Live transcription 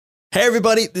Hey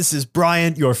everybody, this is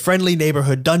Brian, your friendly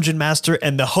neighborhood dungeon master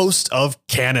and the host of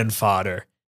Cannon Fodder.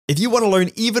 If you want to learn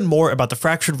even more about the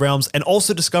Fractured Realms and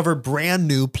also discover brand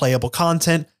new playable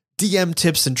content, DM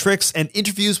tips and tricks, and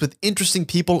interviews with interesting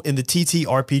people in the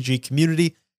TTRPG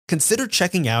community, consider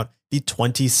checking out the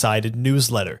 20-Sided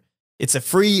newsletter. It's a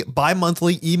free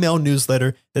bi-monthly email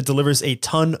newsletter that delivers a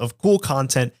ton of cool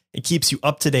content and keeps you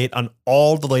up to date on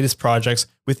all the latest projects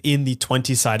within the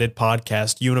 20-Sided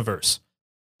podcast universe.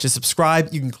 To subscribe,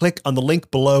 you can click on the link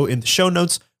below in the show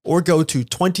notes or go to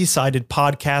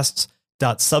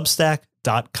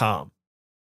 20sidedpodcasts.substack.com.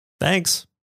 Tthanks.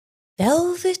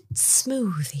 Velvet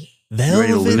Smoothie.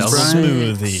 Velvet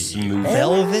Smoothie. Smoothie.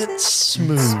 Velvet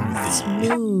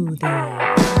Smoothie.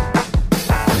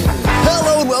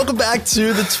 Hello and welcome back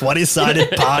to the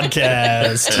 20-Sided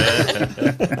Podcast.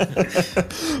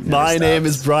 My name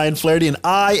is Brian Flaherty and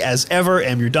I, as ever,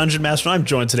 am your Dungeon Master. I'm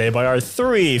joined today by our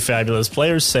three fabulous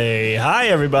players. Say hi,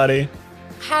 everybody.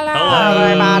 Hello,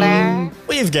 everybody.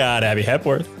 We've got Abby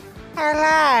Hepworth.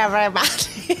 Hello,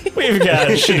 everybody. We've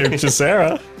got Chinook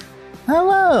Tessera.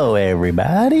 Hello,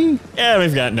 everybody. And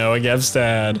we've got Noah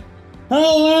Gebstad.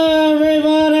 Hello,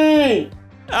 everybody!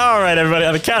 All right, everybody,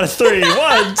 on the count of three.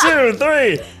 1, 2,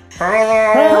 3.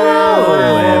 Hello,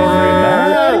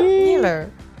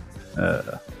 everybody.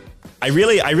 Hello. I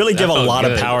really give a felt lot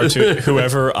of good. power to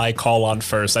whoever I call on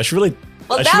first. I should really.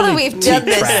 Well, I should now that really we've done keep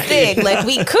this track. thing, like,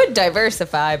 we could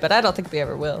diversify, but I don't think we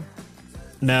ever will.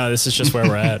 No, this is just where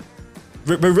we're at.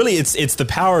 But really, it's the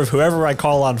power of whoever I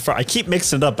call on first. I keep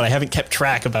mixing it up, but I haven't kept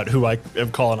track about who I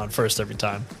am calling on first every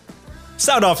time.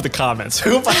 Sound off in the comments.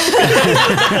 Who am I?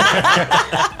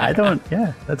 I don't,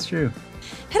 yeah, that's true.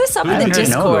 Hit us up I in the haven't heard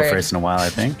Noah go Discord. first in a while, I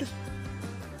think.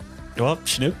 Well,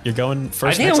 Chinook, you're going I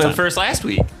first think next I went time. first last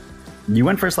week. You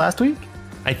went first last week?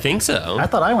 I think so. I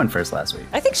thought I went first last week.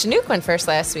 I think Chinook went first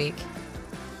last week.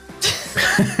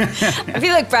 I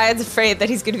feel like Brian's afraid that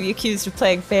he's going to be accused of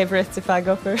playing favorites if I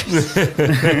go first.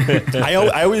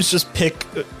 I always just pick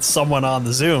someone on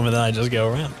the Zoom and then I just go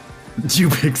around. You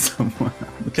pick someone.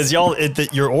 Because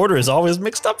your order is always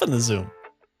mixed up in the Zoom.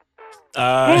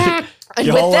 And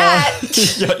y'all, with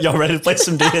that, y'all ready to play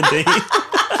some D&D?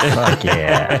 Fuck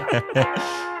yeah.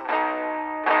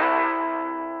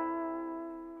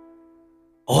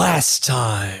 Last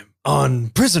time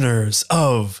on Prisoners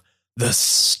of the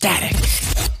Static.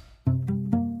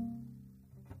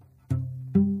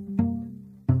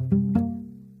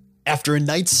 After a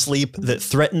night's sleep that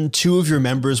threatened two of your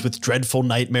members with dreadful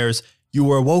nightmares, you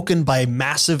were awoken by a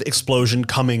massive explosion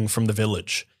coming from the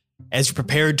village. As you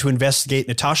prepared to investigate,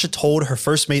 Natasha told her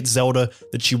first mate Zelda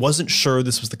that she wasn't sure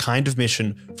this was the kind of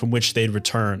mission from which they'd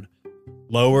return,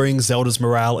 lowering Zelda's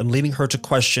morale and leading her to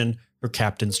question her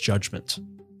captain's judgment.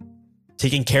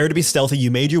 Taking care to be stealthy,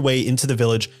 you made your way into the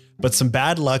village, but some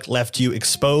bad luck left you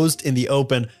exposed in the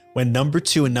open when number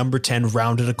 2 and number 10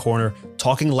 rounded a corner,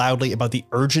 talking loudly about the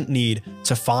urgent need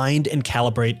to find and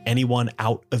calibrate anyone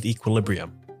out of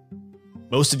equilibrium.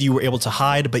 Most of you were able to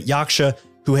hide, but Yaksha,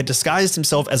 who had disguised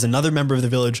himself as another member of the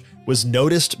village, was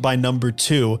noticed by number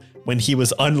 2 when he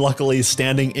was unluckily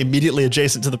standing immediately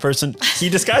adjacent to the person he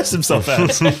disguised himself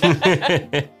as.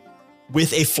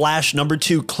 With a flash, number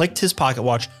 2 clicked his pocket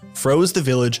watch, froze the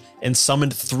village, and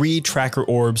summoned 3 tracker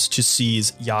orbs to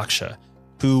seize Yaksha,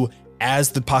 who, as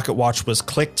the pocket watch was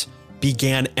clicked,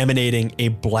 began emanating a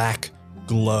black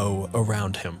glow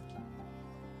around him.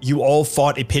 You all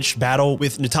fought a pitched battle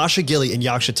with Natasha Gilly and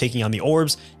Yaksha taking on the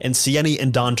orbs, and Sieni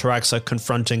and Don Taraxa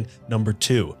confronting number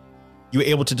 2. You were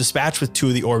able to dispatch with 2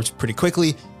 of the orbs pretty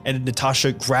quickly, and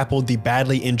Natasha grappled the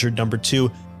badly injured number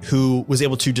 2, who was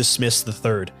able to dismiss the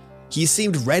third. He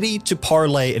seemed ready to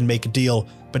parlay and make a deal,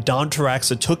 but Don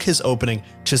Taraxa took his opening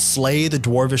to slay the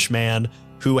dwarvish man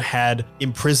who had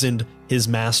imprisoned his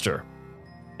master,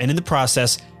 and in the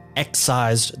process,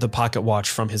 excised the pocket watch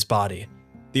from his body.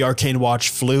 The arcane watch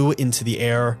flew into the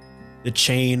air, the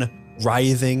chain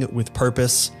writhing with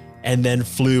purpose, and then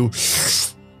flew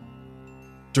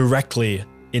directly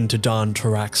into Don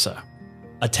Taraxa,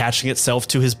 attaching itself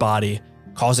to his body,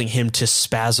 causing him to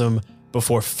spasm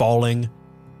before falling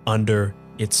under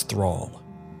its thrall.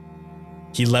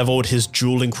 He leveled his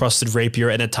jewel-encrusted rapier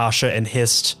at Natasha and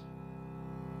hissed,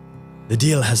 "The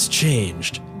deal has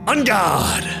changed. On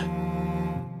guard!"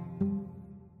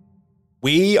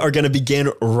 We are going to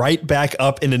begin right back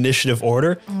up in initiative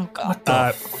order. oh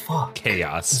god,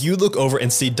 Chaos. You look over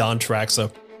and see Don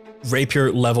Taraxa,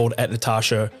 rapier leveled at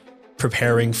Natasha,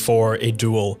 preparing for a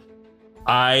duel.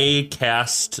 I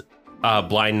cast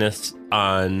blindness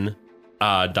on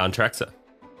Don Trexa.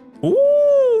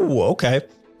 Ooh, okay.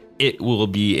 It will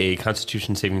be a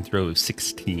Constitution saving throw of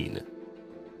 16.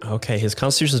 Okay, his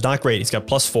constitution is not great. He's got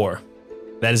 +4.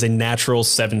 That is a natural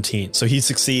 17. So he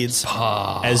succeeds.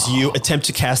 As you attempt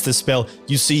to cast this spell,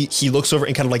 you see he looks over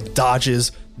and kind of like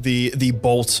dodges the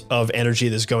bolt of energy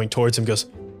that's going towards him, goes,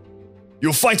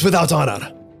 "You fight without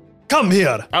honor. Come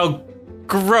here." Oh,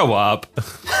 grow up.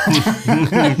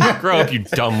 Grow up, you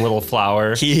dumb little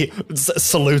flower. He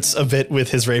salutes a bit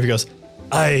with his rapier. He goes,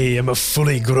 "I am a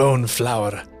fully grown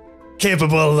flower,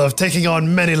 capable of taking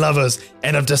on many lovers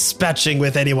and of dispatching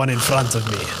with anyone in front of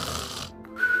me."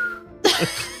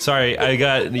 Sorry,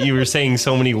 you were saying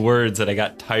so many words that I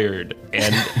got tired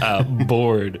and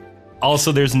bored.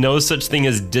 Also, there's no such thing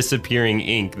as disappearing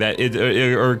ink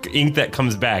or ink that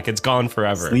comes back. It's gone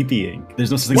forever. Sleepy ink.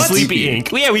 There's no such thing as Sleepy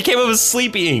ink. Yeah, we came up with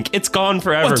sleepy ink. It's gone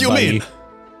forever. What do you buddy. mean?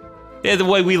 Yeah, the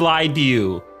way we lied to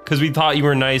you because we thought you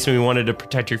were nice and we wanted to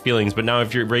protect your feelings. But now,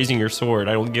 if you're raising your sword,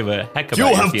 I don't give a heck about You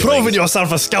your have feelings. proven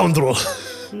yourself a scoundrel.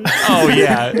 Oh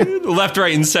yeah, left,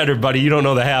 right, and center, buddy. You don't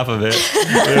know the half of it.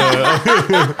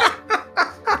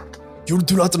 You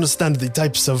do not understand the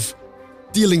types of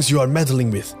dealings you are meddling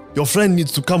with. Your friend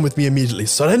needs to come with me immediately.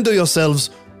 Surrender yourselves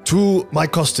to my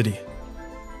custody.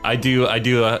 I do.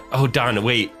 Oh, Don,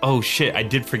 wait. Oh shit, I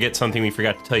did forget something we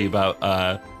forgot to tell you about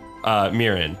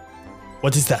Mirren.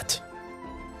 What is that?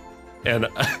 And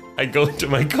I go into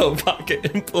my coat pocket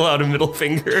and pull out a middle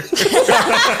finger.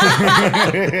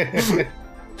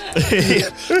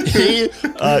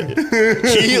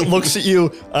 he looks at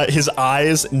you, his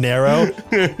eyes narrow.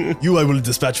 You I will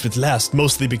dispatch with last,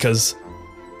 mostly because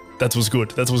that was good.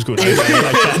 That was good.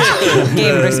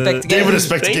 Game respect game. Game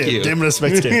respect Thank game. you. Game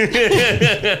respect game.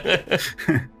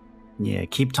 Yeah,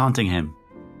 keep taunting him.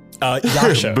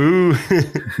 Yaksha. Boo.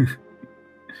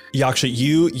 Yaksha,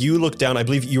 you look down. I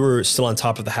believe you were still on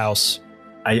top of the house.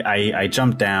 I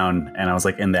jumped down and I was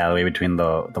like in the alleyway between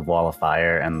the wall of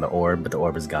fire and the orb, but the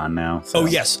orb is gone now. So. Oh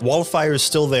yes, wall of fire is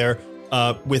still there,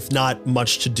 with not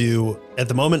much to do at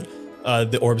the moment.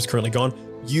 The orb is currently gone.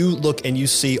 You look and you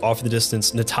see off in the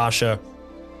distance Natasha,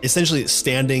 essentially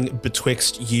standing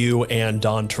betwixt you and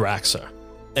Don Taraxa,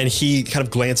 and he kind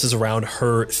of glances around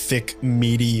her thick,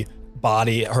 meaty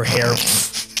body, her hair.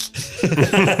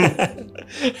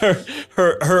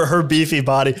 her beefy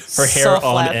body, her hair So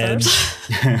on flattered.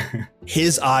 edge.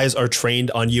 His eyes are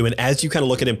trained on you, and as you kind of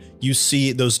look at him, you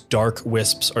see those dark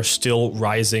wisps are still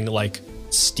rising like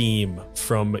steam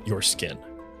from your skin.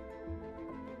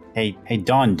 Hey,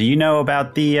 Dawn, do you know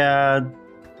about the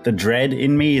dread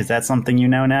in me? Is that something you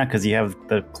know now? Because you have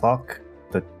the clock,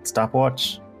 the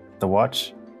stopwatch, the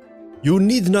watch. You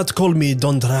need not call me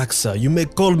Don Taraxa. You may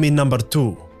call me number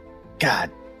 2.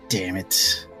 God damn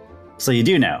it. So you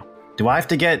do know. Do I have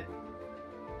to get...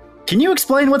 Can you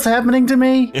explain what's happening to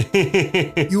me?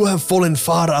 You have fallen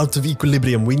far out of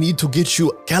equilibrium. We need to get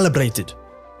you calibrated.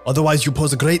 Otherwise, you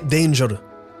pose a great danger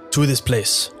to this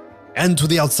place and to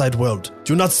the outside world.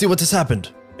 Do you not see what has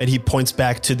happened? And he points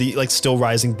back to the still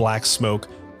rising black smoke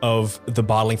of the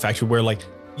bottling factory, where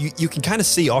you can kind of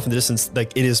see off in the distance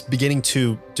it is beginning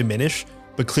to diminish,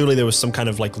 but clearly there was some kind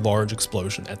of large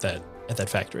explosion at that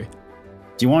factory.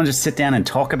 Do you want to just sit down and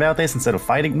talk about this instead of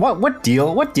fighting? What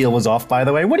deal? What deal was off, by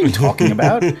the way? What are you talking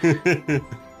about? That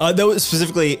was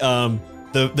specifically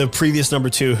the previous number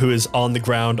 2, who is on the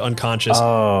ground unconscious,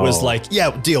 was like,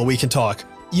 yeah, deal, we can talk.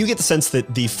 You get the sense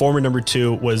that the former number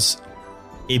 2 was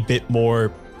a bit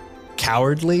more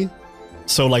cowardly,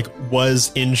 so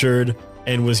was injured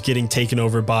and was getting taken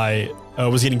over by,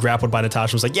 was getting grappled by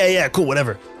Natasha, was like, yeah, cool,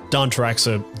 whatever. Don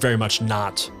Taraxa, very much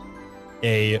not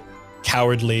a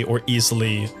cowardly or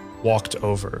easily walked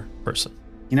over person.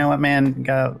 You know what, man?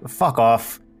 Fuck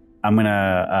off. I'm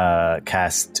gonna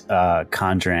cast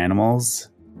Conjure Animals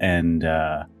and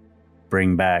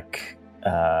bring back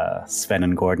Sven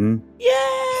and Gordon.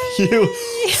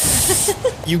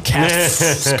 You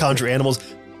cast Conjure Animals,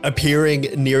 appearing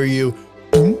near you.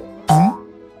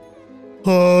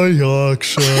 Hi,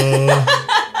 Yaksha.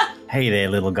 Hey there,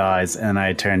 little guys. And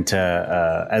I turn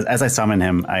to, as I summon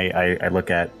him, I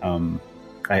look at,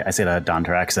 I say to Don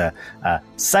Taraxa,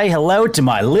 say hello to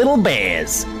my little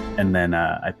bears. And then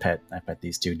I pet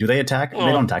these two. Do they attack? Oh.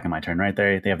 They don't attack on my turn, right?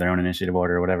 They have their own initiative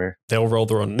order or whatever. They'll roll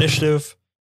their own initiative.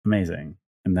 Amazing.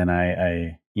 And then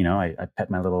I pet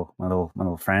my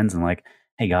little friends and like,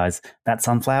 hey guys, that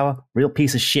sunflower, real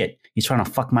piece of shit. He's trying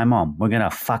to fuck my mom. We're gonna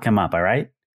fuck him up, all right?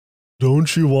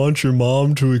 Don't you want your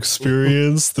mom to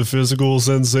experience the physical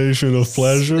sensation of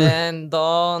pleasure? Then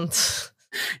don't.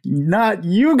 Not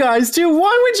you guys too.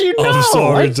 Why would you know? I'm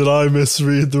sorry, did I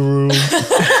misread the room?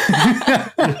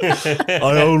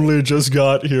 I only just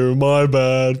got here. My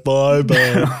bad.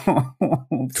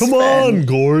 Come on,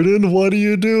 Gordon. What are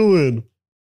you doing?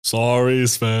 Sorry,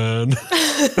 Sven.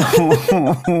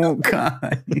 Oh,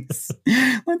 guys,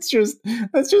 let's just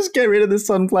get rid of the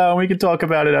sunflower and we can talk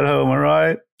about it at home. All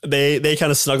right. They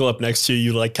kind of snuggle up next to you.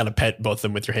 You like kind of pet both of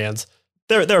them with your hands.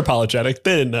 They're apologetic.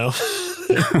 They didn't know.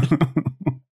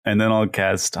 And then I'll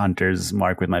cast Hunter's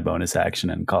Mark with my bonus action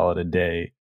and call it a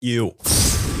day. You,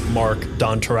 Mark,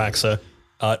 Don Taraxa,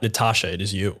 Natasha. It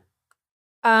is you.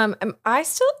 Am I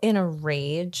still in a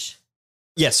rage?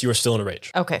 Yes, you are still in a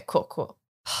rage. Okay, cool.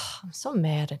 I'm so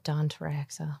mad at Don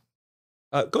Taraxa.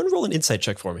 Go and roll an insight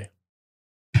check for me.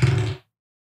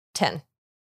 10.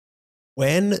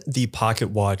 When the pocket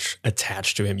watch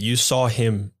attached to him, you saw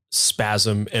him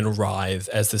spasm and writhe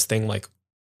as this thing like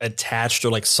attached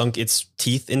or like sunk its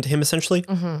teeth into him essentially.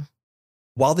 Mm-hmm.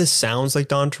 While this sounds like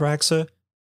Don Taraxa,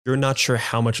 you're not sure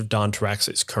how much of Don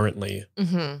Taraxa is currently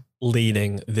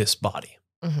leading this body.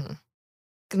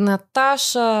 Mm-hmm.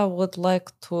 Natasha would like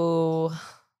to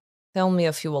tell me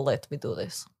if you will let me do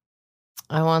this.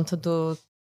 I want to do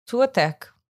 2 attack.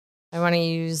 I want to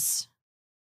use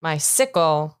my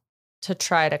sickle to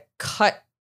try to cut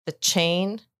the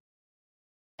chain.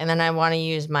 And then I want to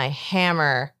use my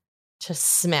hammer to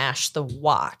smash the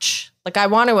watch. Like, I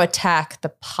want to attack the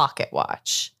pocket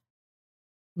watch,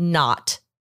 not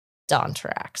Don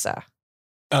Taraxa.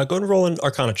 Go and roll an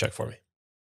Arcana check for me.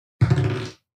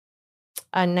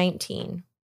 19.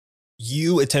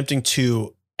 You attempting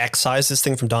to excise this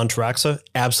thing from Don Taraxa?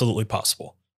 Absolutely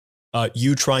possible.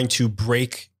 You trying to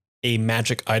break a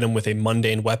magic item with a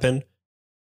mundane weapon?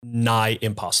 Nigh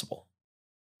impossible.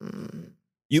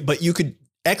 But you could,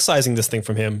 excising this thing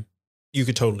from him, you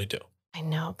could totally do. I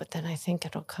know, but then I think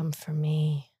it'll come for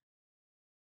me.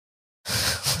 We'll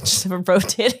just have a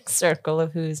rotating circle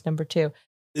of who's number 2.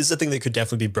 This is a thing that could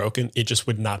definitely be broken. It just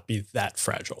would not be that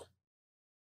fragile.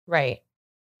 Right.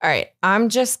 All right. I'm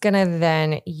just going to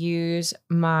then use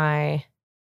my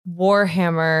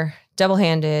Warhammer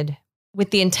double-handed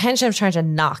with the intention of trying to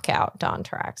knock out Don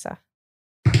Taraxa.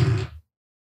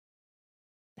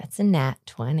 That's a nat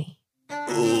 20. Ooh,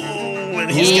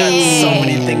 and he's got so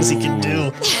many things he can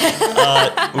do.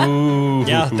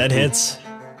 Yeah, that hits.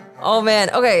 Oh,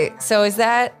 man. Okay. So is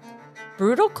that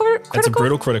brutal critical? That's a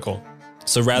brutal critical.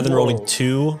 So rather than rolling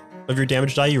 2 of your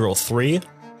damage die, you roll 3.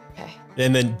 Okay.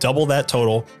 And then double that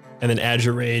total, and then add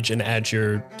your rage and add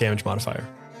your damage modifier.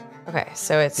 Okay.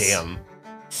 So it's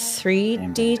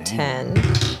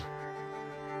 3d10.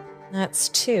 That's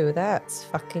 2. That's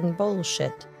fucking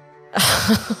bullshit.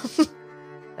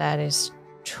 That is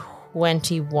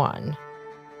 21.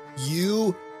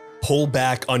 You pull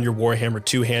back on your Warhammer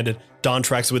two-handed. Don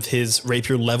Taraxa with his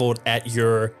rapier leveled at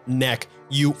your neck.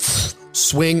 You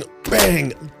swing,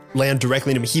 bang, land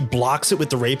directly into him. He blocks it with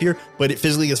the rapier, but it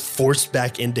physically gets forced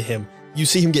back into him. You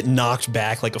see him get knocked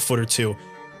back like a foot or 2.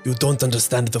 You don't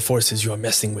understand the forces you are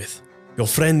messing with. Your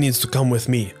friend needs to come with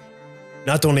me.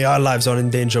 Not only our lives are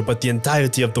in danger, but the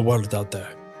entirety of the world out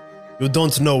there. You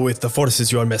don't know with the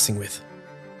forces you are messing with.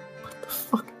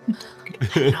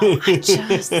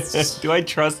 Do I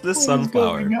trust this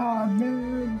sunflower? What's going on,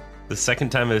 man? The second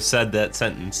time I've said that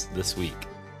sentence this week.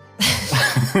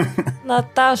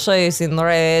 Natasha is in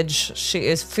rage. She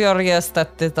is furious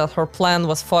that her plan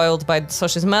was foiled by... So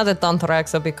she's mad at Don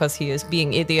Taraxa because he is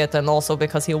being idiot and also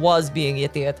because he was being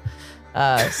idiot.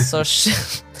 So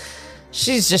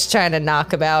she's just trying to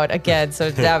knock him out again. So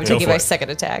now I'm taking my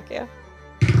second attack, yeah.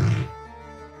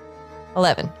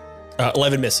 11.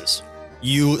 11 misses.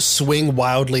 You swing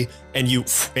wildly, and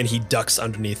he ducks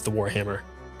underneath the Warhammer.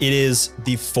 It is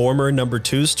the former number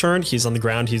 2's turn. He's on the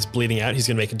ground. He's bleeding out. He's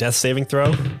going to make a death saving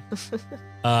throw.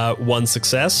 1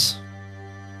 success.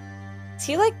 Is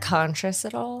he like conscious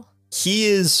at all? He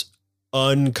is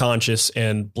unconscious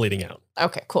and bleeding out.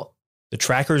 Okay, cool. The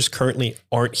trackers currently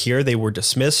aren't here. They were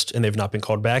dismissed, and they've not been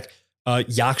called back.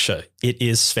 Yaksha, it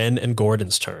is Sven and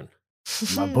Gordon's turn.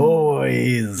 My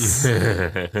boys.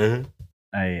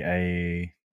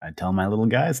 I tell my little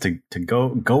guys to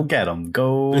go get them.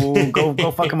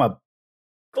 Go fuck them up.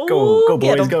 Go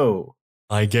boys, go.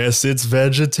 I guess it's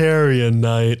vegetarian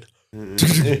night.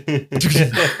 Because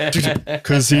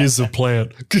he's a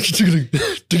plant.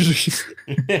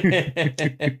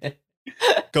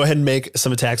 Go ahead and make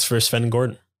some attacks for Sven and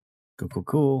Gordon.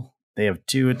 Cool. They have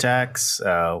 2 attacks,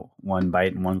 1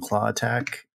 bite and 1 claw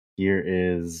attack. Here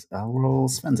is, I'll roll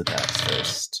Sven's attacks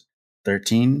first.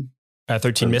 13.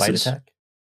 13 misses. Bite attack.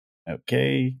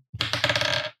 Okay.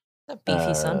 A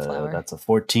beefy sunflower. That's a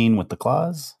 14 with the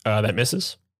claws. That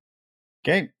misses.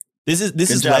 Okay. This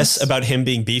is less about him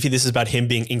being beefy. This is about him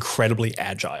being incredibly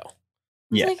agile.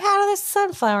 Yeah. Like, how did this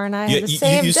sunflower and I have the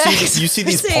same you dex? see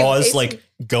these paws like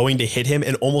going to hit him,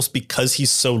 and almost because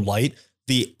he's so light,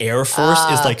 the air force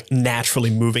is like naturally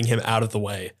moving him out of the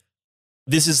way.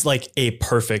 This is like a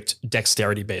perfect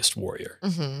dexterity-based warrior.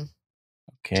 Mm-hmm.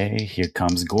 Okay, here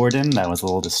comes Gordon. That was a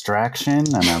little distraction.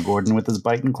 And now Gordon with his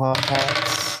bite and claw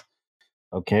attacks.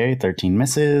 Okay, 13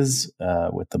 misses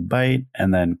with the bite.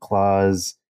 And then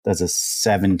claws does a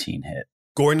 17 hit.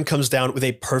 Gordon comes down with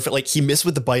a perfect, like he missed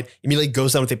with the bite, immediately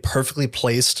goes down with a perfectly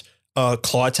placed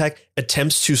claw attack,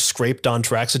 attempts to scrape Don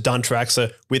Traxa. Don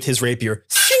Traxa, with his rapier,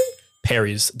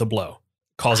 parries the blow,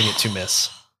 causing it to miss.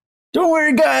 Don't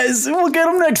worry, guys. We'll get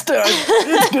him next time.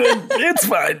 It's good. It's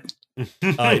fine.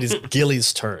 It is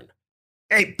Gilly's turn.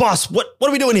 Hey, boss, what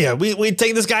are we doing here? We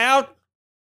taking this guy out?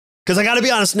 Because I got to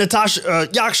be honest,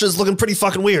 Yaksha's looking pretty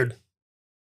fucking weird.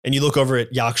 And you look over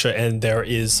at Yaksha, and there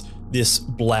is this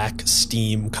black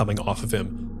steam coming off of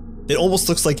him. It almost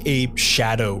looks like a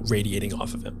shadow radiating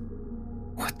off of him.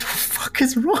 What the fuck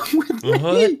is wrong with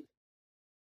me?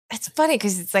 It's funny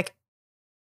because it's like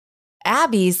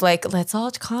Abby's like, let's all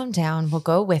calm down. We'll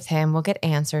go with him. We'll get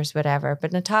answers, whatever.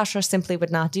 But Natasha simply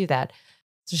would not do that.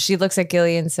 So she looks at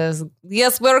Gilly and says,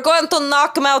 yes, we're going to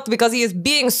knock him out because he is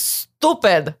being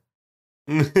stupid.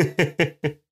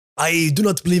 I do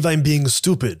not believe I'm being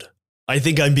stupid. I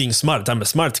think I'm being smart. I'm a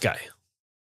smart guy.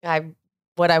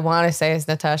 What I want to say is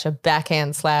Natasha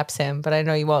backhand slaps him, but I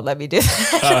know you won't let me do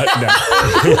that.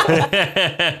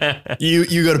 No.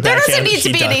 you go to backhand. There doesn't need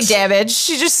to be any damage.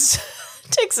 She just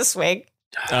takes a swing.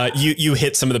 You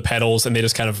hit some of the pedals, and they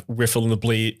just kind of riffle in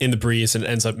the breeze, and it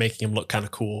ends up making him look kind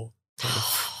of cool.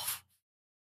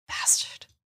 Bastard.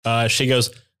 She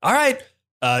goes, all right.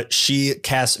 She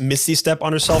casts Misty Step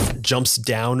on herself, jumps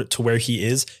down to where he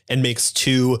is, and makes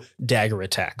 2 dagger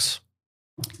attacks.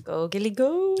 Go, Gilly,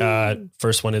 go.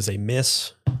 First one is a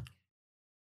miss.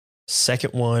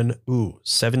 Second one,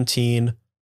 17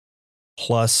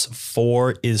 plus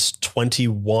 4 is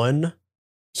 21.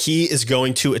 He is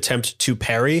going to attempt to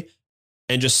parry.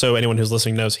 And just so anyone who's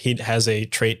listening knows, he has a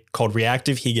trait called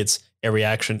reactive. He gets a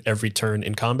reaction every turn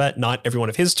in combat. Not every one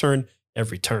of his turn,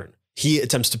 every turn. He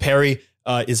attempts to parry,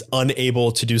 is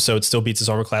unable to do so. It still beats his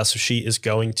armor class, so she is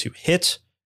going to hit.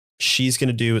 She's going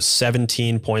to do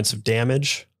 17 points of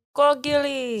damage. Go,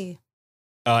 Gilly.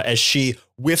 As she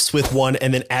whiffs with one,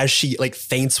 and then as she like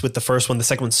feints with the first one, the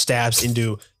second one stabs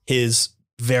into his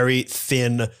very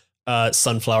thin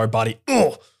sunflower body.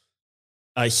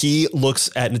 He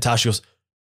looks at Natasha and goes,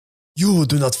 you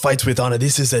do not fight with honor.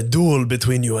 This is a duel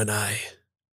between you and I.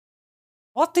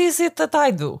 What is it that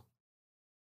I do?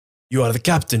 You are the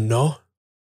captain, no?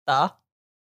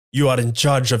 You are in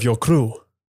charge of your crew.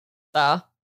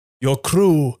 Your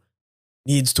crew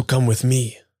needs to come with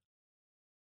me.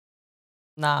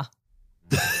 Nah.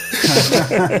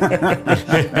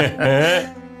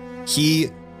 He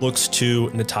looks to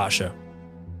Natasha,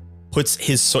 puts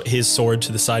his sword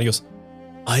to the side. He goes,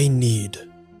 I need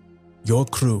your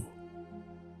crew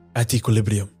at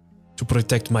equilibrium to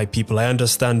protect my people. I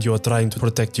understand you are trying to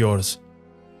protect yours.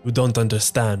 You don't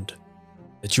understand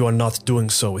that you are not doing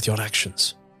so with your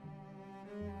actions.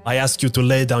 I ask you to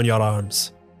lay down your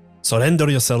arms. Surrender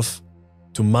yourself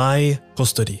to my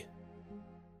custody.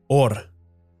 Or,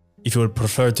 if you would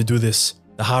prefer to do this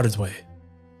the hard way,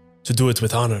 to do it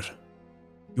with honor,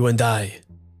 you and I,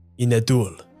 in a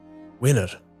duel, winner,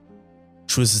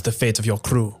 chooses the fate of your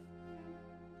crew.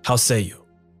 How say you?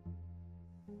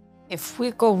 If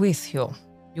we go with you,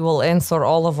 you will answer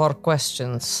all of our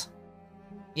questions.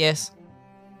 Yes?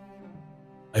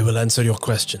 I will answer your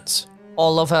questions.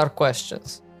 All of our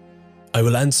questions. I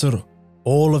will answer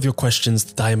all of your questions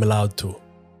that I am allowed to.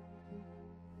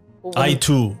 I,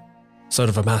 too,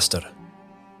 serve a master.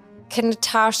 Can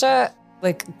Natasha,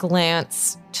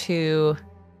 glance to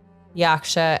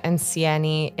Yaksha and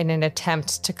Sieni in an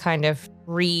attempt to kind of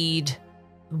read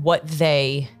what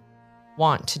they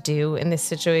want to do in this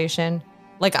situation?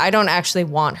 I don't actually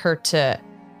want her to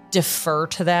defer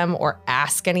to them or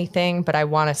ask anything, but I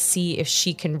want to see if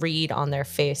she can read on their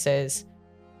faces.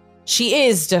 She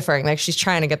is deferring, she's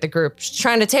trying to get the group, she's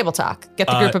trying to table talk, get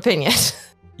the group opinion.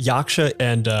 Yaksha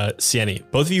and Sieni,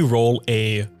 both of you roll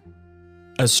a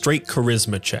straight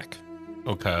charisma check.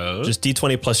 Okay. Just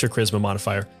D20 plus your charisma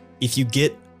modifier. If you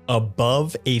get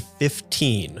above a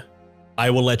 15, I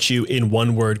will let you, in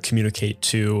one word, communicate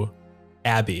to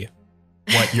Abby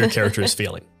what your character is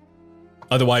feeling.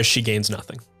 Otherwise, she gains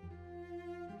nothing.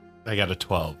 I got a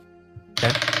 12.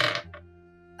 Okay.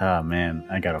 Oh, man,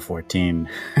 I got a 14.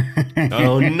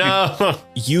 Oh, no.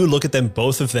 You look at them.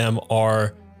 Both of them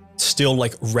are still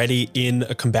ready in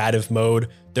a combative mode.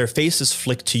 Their faces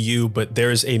flick to you, but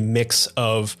there's a mix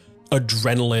of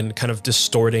adrenaline kind of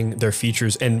distorting their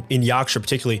features. And in Yaksha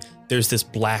particularly, there's this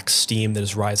black steam that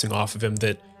is rising off of him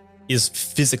that is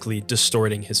physically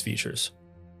distorting his features.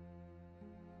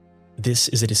 This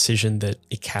is a decision that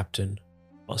a captain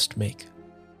must make.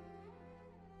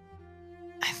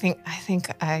 I think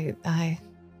I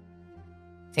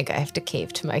have to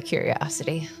cave to my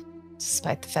curiosity,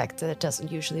 despite the fact that it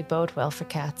doesn't usually bode well for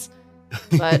cats.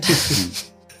 But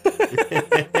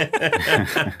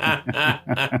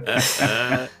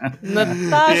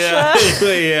Natasha.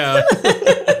 Yeah.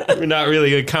 We're not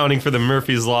really accounting for the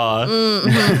Murphy's Law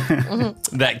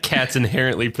that cats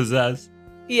inherently possess.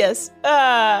 Yes.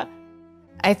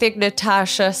 I think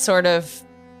Natasha sort of,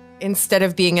 instead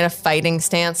of being in a fighting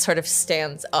stance, sort of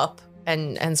stands up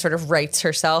and sort of rights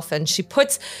herself. And she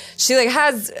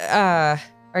has, I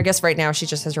guess right now she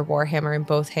just has her warhammer in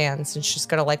both hands and she's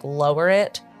going to lower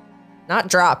it, not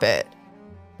drop it,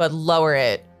 but lower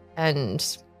it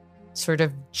and sort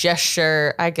of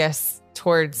gesture, I guess,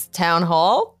 towards town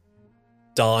hall.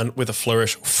 Don, with a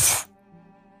flourish,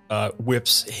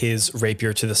 whips his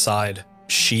rapier to the side,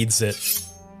 sheathes it.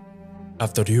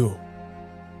 After you.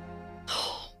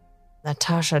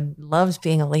 Natasha loves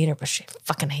being a leader, but she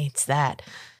fucking hates that.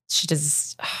 She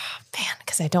does,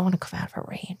 because I don't want to come out of her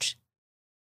range.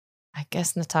 I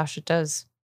guess Natasha does.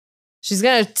 She's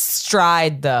going to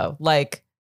stride, though.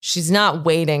 She's not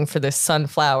waiting for this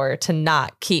sunflower to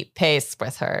not keep pace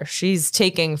with her. She's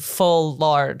taking full,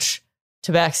 large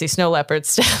Tabaxi snow leopard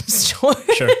steps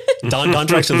towards. Sure. Don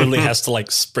Draxler literally has to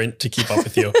sprint to keep up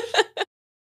with you.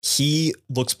 He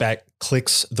looks back,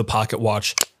 clicks the pocket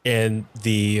watch, and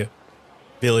the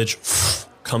village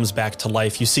comes back to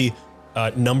life. You see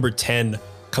number 10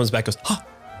 comes back, goes,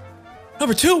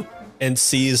 number 2, and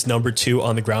sees number 2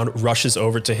 on the ground, rushes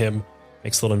over to him,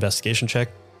 makes a little investigation check,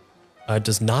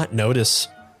 does not notice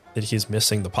that he's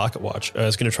missing the pocket watch.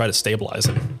 Is going to try to stabilize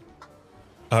him.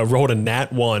 Rolled a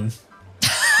nat 1.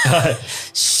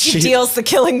 She deals the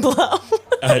killing blow.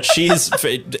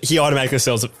 He automatically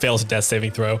fails a death saving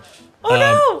throw. Oh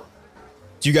no!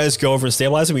 Do you guys go over and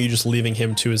stabilize him, or are you just leaving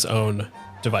him to his own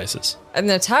devices? And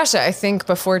Natasha, I think,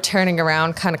 before turning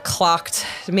around, kind of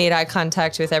made eye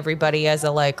contact with everybody as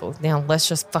a let's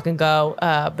just fucking go.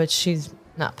 But she's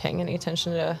not paying any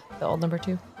attention to the old number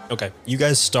 2. Okay, you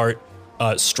guys start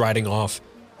striding off.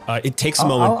 It takes a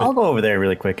moment. I'll go over there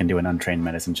really quick and do an untrained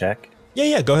medicine check.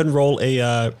 Yeah. Go ahead and roll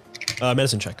a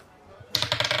medicine check.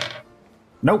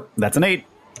 Nope, that's an 8.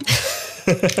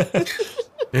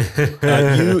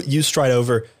 You stride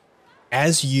over.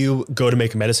 As you go to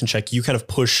make a medicine check, you kind of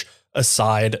push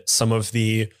aside some of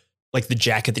the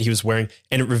jacket that he was wearing,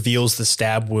 and it reveals the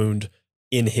stab wound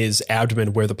in his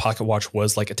abdomen where the pocket watch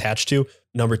was attached to.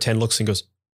 Number 10 looks and goes,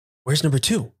 "Where's number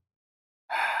 2?"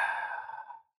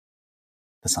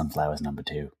 The sunflower's number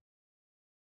 2.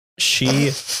 She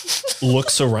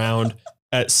looks around,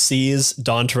 sees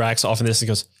Don Tarax off in this, and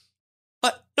goes,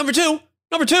 number two,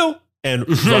 and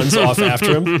runs off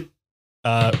after him.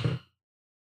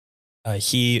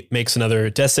 He makes another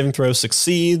death saving throw,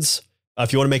 succeeds.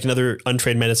 If you want to make another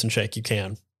untrained medicine check, you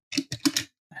can.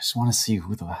 I just want to see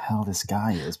who the hell this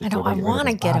guy is. I want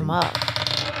to get him up.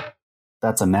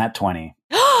 That's a nat 20.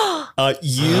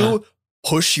 You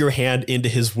push your hand into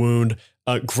his wound,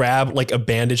 grab a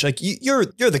bandage. You're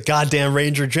the goddamn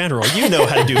Ranger General. You know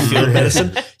how to do field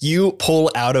medicine. You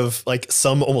pull out of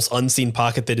some almost unseen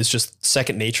pocket that is just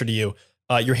second nature to you.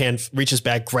 Your hand reaches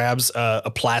back, grabs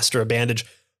a plaster, a bandage,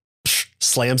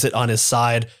 slams it on his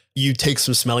side. You take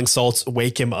some smelling salts,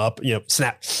 wake him up.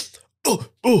 Snap.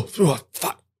 Fuck.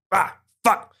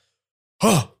 Fuck.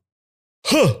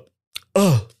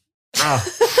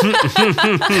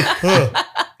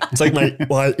 It's like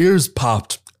my ears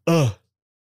popped.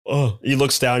 He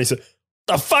looks down. He said,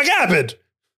 "The fuck happened?"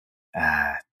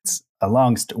 It's a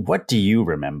long what do you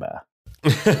remember?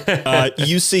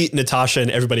 You see Natasha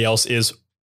and everybody else is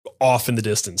off in the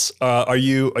distance. Are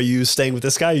you staying with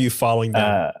this guy? Or are you following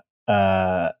them?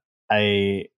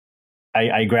 I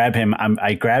grab him.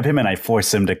 I grab him and I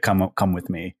force him to come with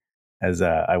me as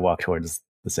I walk towards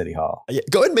the city hall.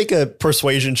 Go ahead and make a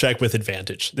persuasion check with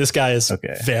advantage. This guy is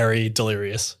very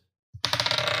delirious.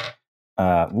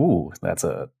 That's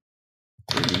a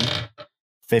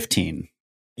 15.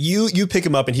 You pick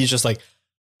him up and he's just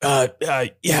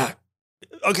yeah,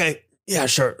 okay, yeah,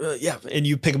 sure, yeah. And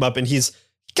you pick him up and he's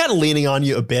kind of leaning on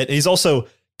you a bit. And he's also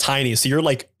tiny, so you're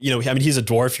he's a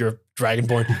dwarf, you're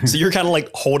dragonborn, so you're kind of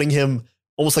holding him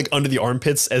almost under the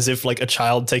armpits as if a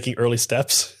child taking early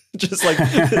steps, just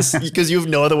because you have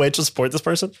no other way to support this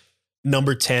person.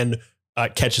 Number 10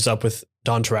 catches up with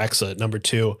Don Taraxa, number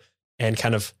 2, and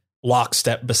kind of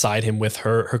lockstep beside him with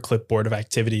her clipboard of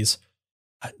activities.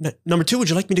 Number 2, would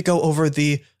you like me to go over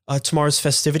the tomorrow's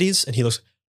festivities? And he looks,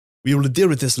 We will deal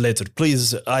with this later.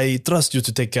 Please, I trust you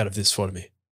to take care of this for me.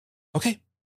 Okay.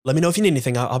 Let me know if you need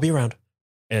anything. I'll be around.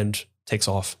 And takes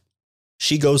off.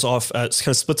 She goes off, kind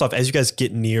of splits off as you guys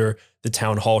get near the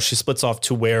town hall. She splits off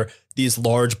to where these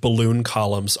large balloon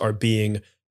columns are being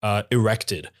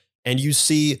erected. And you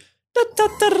see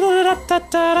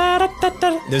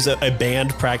there's a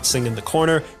band practicing in the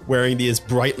corner wearing these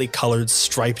brightly colored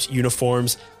striped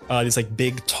uniforms, these like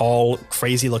big, tall,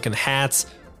 crazy looking hats.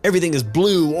 Everything is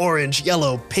blue, orange,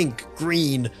 yellow, pink,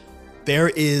 green. There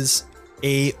is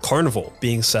a carnival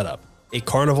being set up. A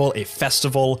carnival, a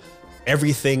festival.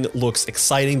 Everything looks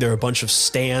exciting. There are a bunch of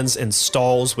stands and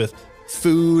stalls with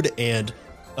food and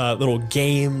little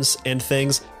games and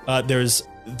things. There's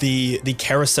the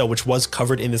carousel, which was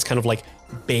covered in this kind of like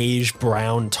beige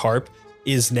brown tarp,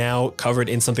 is now covered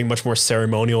in something much more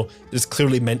ceremonial. It's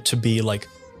clearly meant to be like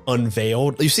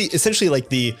unveiled. You see essentially like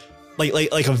the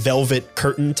like a velvet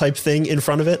curtain type thing in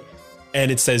front of it, and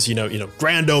it says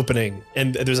grand opening,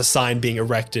 and there's a sign being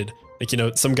erected. Like,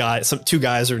 two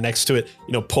guys are next to it,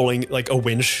 pulling like a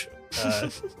winch,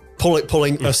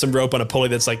 pulling some rope on a pulley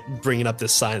that's like bringing up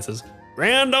this sign that says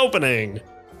grand opening.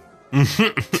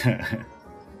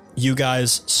 You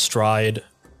guys stride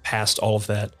past all of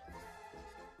that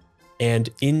and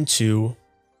into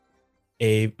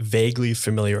a vaguely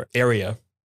familiar area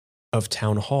of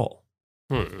Town Hall.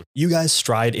 You guys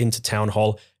stride into Town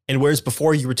Hall, and whereas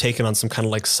before you were taken on some kind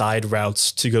of like side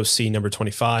routes to go see number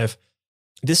 25,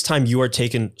 this time you are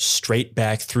taken straight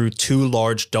back through two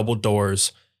large double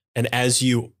doors, and as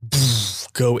you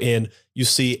go in, you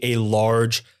see a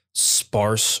large,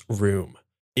 sparse room.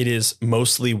 It is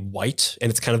mostly white, and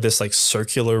it's kind of this like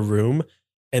circular room,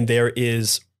 and there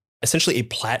is essentially a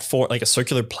platform, like a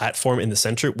circular platform in the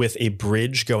center with a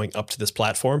bridge going up to this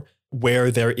platform,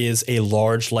 where there is a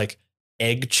large like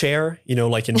egg chair,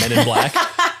 like in Men in Black.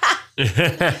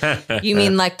 You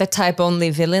mean like the type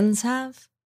only villains have?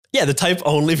 Yeah, the type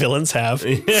only villains have.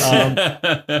 And,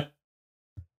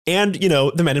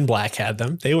 the Men in Black had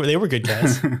them. They were good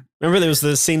guys. Remember there was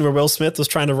the scene where Will Smith was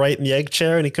trying to write in the egg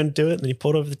chair and he couldn't do it and he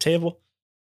pulled over the table?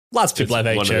 Lots of people have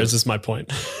egg chairs, is my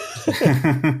point.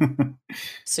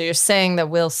 So you're saying that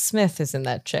Will Smith is in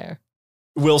that chair?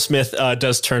 Will Smith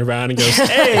does turn around and goes,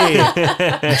 hey,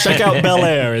 check out Bel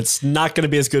Air. It's not going to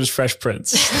be as good as Fresh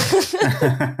Prince.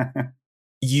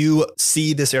 You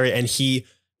see this area and he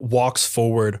walks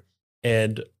forward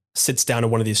and sits down in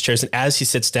one of these chairs. And as he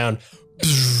sits down,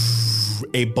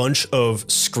 a bunch of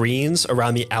screens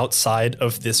around the outside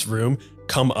of this room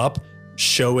come up,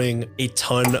 showing a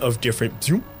ton of different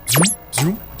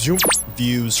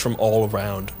views from all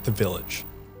around the village.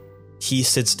 He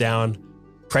sits down,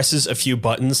 presses a few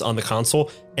buttons on the console,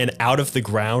 and out of the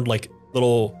ground, like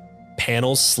little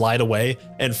panels slide away,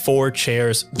 and 4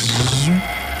 chairs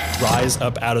rise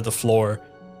up out of the floor.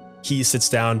 He sits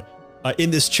down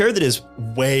in this chair that is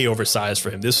way oversized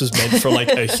for him. This was meant for like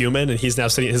a human, and he's now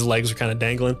sitting, his legs are kind of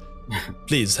dangling.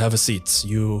 Please have a seat.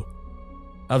 You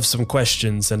have some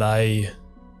questions, and I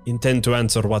intend to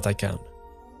answer what I can.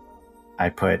 I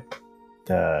put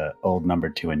the old number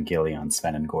 2 and Gilly on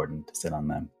Sven and Gordon to sit on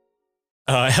them.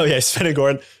 Hell yeah, Sven and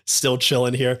Gordon still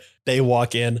chilling here. They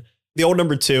walk in. The old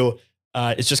number 2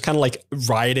 is just kind of like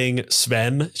riding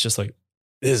Sven. It's just like,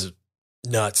 this is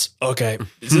nuts. Okay.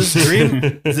 Is this a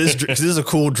dream? This is a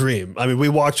cool dream. I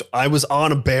mean, I was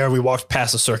on a bear. We walked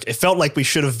past a circus. It felt like we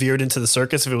should have veered into the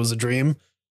circus if it was a dream.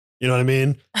 You know what I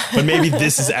mean? But maybe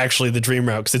this is actually the dream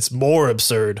route because it's more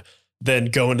absurd than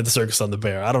going to the circus on the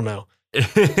bear. I don't know.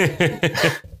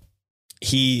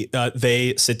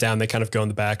 They sit down. They kind of go in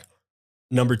the back.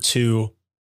 Number 2,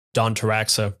 Don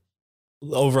Taraxa,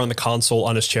 over on the console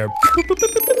on his chair.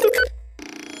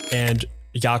 And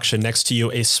Yaksha, next to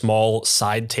you, a small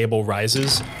side table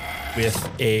rises with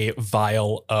a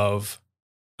vial of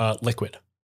liquid.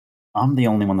 I'm the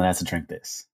only one that has to drink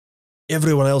this.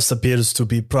 Everyone else appears to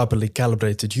be properly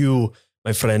calibrated. You,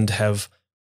 my friend, have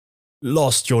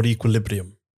lost your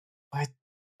equilibrium.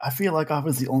 I feel like I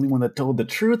was the only one that told the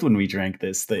truth when we drank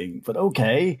this thing, but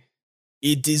okay.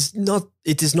 It is not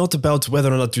about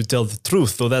whether or not you tell the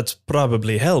truth, though that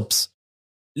probably helps.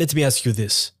 Let me ask you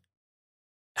this.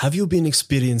 Have you been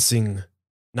experiencing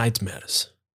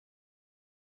nightmares?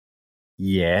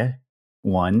 Yeah.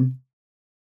 Once.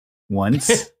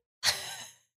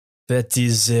 That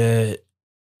is a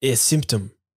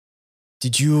symptom.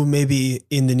 Did you maybe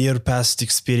in the near past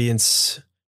experience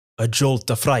a jolt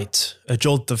of fright, a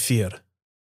jolt of fear,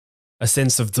 a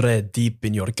sense of dread deep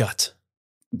in your gut?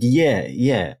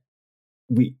 Yeah.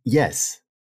 Yes.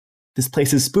 This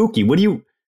place is spooky. What do you...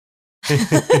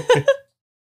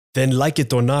 Then, like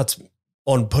it or not,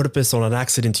 On purpose, on an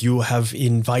accident, you have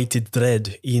invited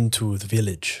Dread into the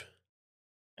village.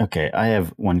 Okay, I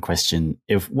have one question.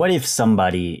 What if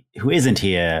somebody who isn't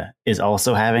here is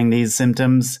also having these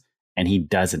symptoms and he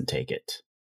doesn't take it?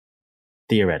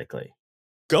 Theoretically.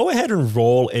 Go ahead and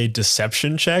roll a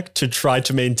deception check to try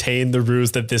to maintain the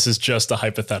ruse that this is just a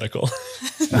hypothetical.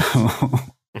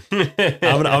 I'm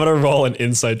gonna roll an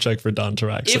insight check for Don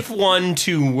Taraxa. If 1,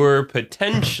 2 were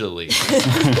potentially.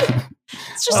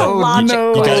 It's just a logic.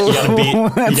 No. You gotta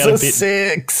beat. That's You gotta a beat.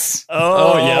 6.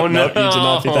 Oh yeah, no. no, you did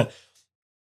not beat that.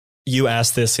 You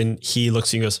ask this, and he looks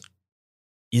at you and goes,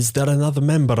 "Is there another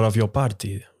member of your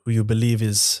party who you believe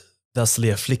is thusly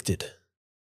afflicted?"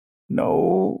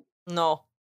 No. No.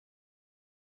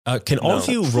 Can all of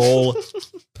you roll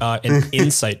an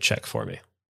insight check for me?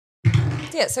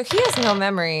 Yeah, so he has no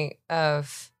memory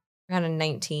of around a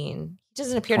 19. He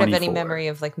doesn't appear to have any 24. memory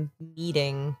of like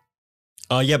meeting.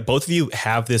 Yeah, both of you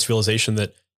have this realization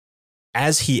that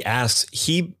as he asks,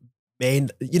 he may,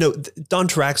 Don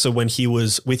Taraxa, when he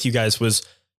was with you guys, was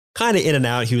kind of in and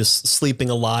out. He was sleeping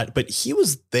a lot, but he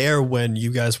was there when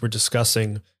you guys were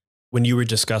discussing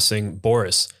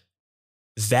Boris.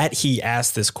 That he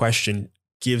asked this question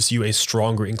gives you a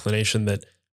stronger inclination that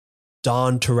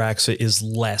Don Taraxa is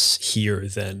less here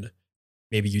than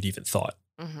maybe you'd even thought.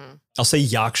 Mm-hmm. I'll say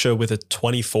Yaksha with a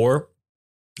 24.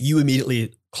 You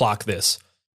immediately clock this.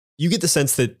 You get the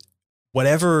sense that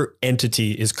whatever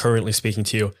entity is currently speaking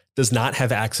to you does not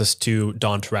have access to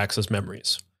Don Taraxa's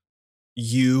memories.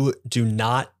 You do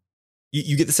not,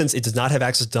 you get the sense it does not have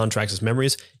access to Don Taraxa's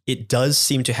memories. It does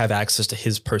seem to have access to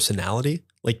his personality.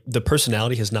 Like the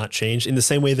personality has not changed in the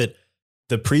same way that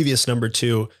the previous number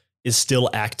 2 is still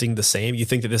acting the same. You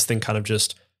think that this thing kind of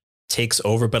just takes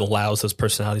over, but allows those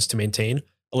personalities to maintain,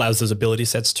 allows those ability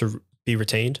sets to be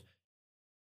retained.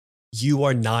 You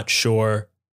are not sure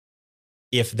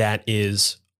if that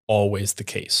is always the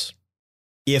case.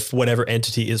 If whatever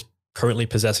entity is currently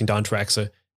possessing Don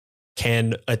Taraxa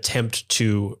can attempt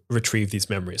to retrieve these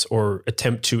memories or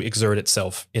attempt to exert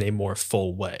itself in a more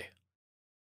full way.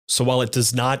 So while it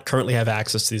does not currently have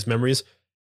access to these memories,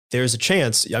 there's a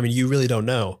chance, you really don't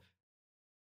know,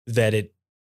 that it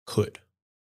could.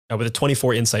 Now, with a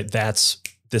 24 insight, that's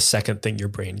the second thing your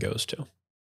brain goes to.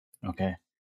 Okay.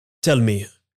 Tell me.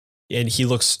 And he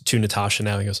looks to Natasha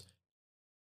now and goes,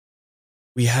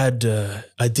 "We had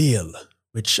a deal,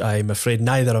 which I'm afraid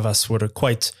neither of us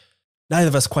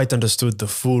quite understood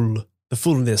the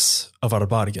fullness of our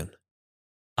bargain.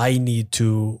 I need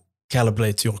to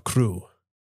calibrate your crew.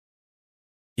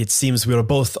 It seems we were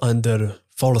both under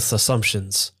false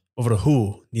assumptions over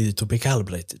who needed to be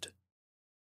calibrated.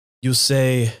 You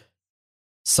say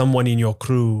someone in your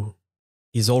crew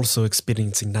is also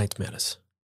experiencing nightmares."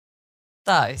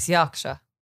 That is Yaksha.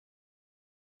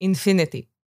 Infinity.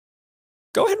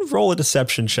 Go ahead and roll a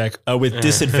deception check with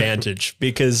disadvantage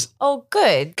because Oh,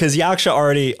 good. Yaksha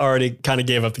already kind of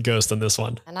gave up the ghost on this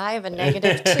one. And I have a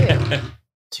negative 2.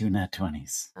 2 nat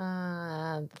 20s.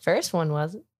 The first one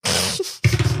wasn't.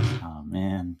 Oh,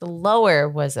 man. The lower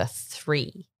was a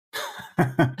 3.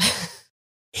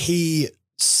 He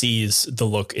sees the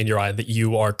look in your eye that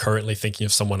you are currently thinking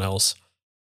of someone else.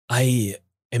 "I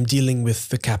am dealing with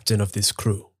the captain of this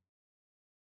crew.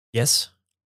 Yes?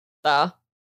 I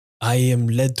am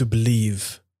led to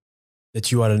believe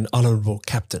that you are an honorable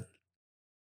captain.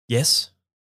 Yes?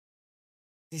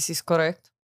 This is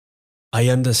correct. I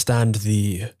understand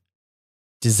the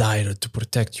desire to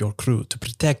protect your crew, to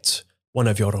protect one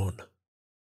of your own.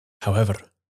 However,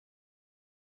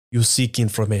 you seek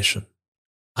information.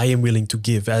 I am willing to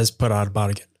give as per our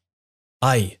bargain.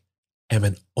 I am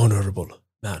an honorable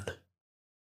man.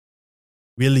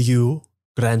 Will you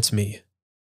grant me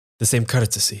the same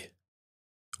courtesy,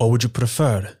 or would you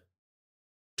prefer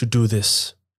to do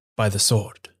this by the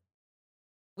sword?"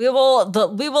 We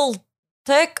will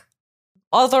take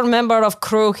other member of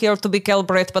crew here to be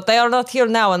calibrated, but they are not here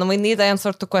now, and we need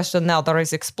answer to question now. There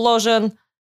is explosion.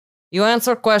 You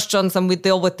answer questions, and we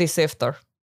deal with this after.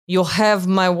 You have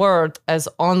my word as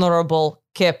honorable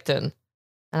captain.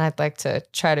 And I'd like to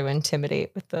try to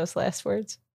intimidate with those last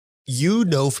words. You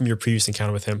know from your previous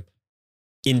encounter with him,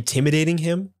 intimidating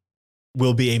him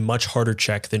will be a much harder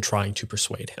check than trying to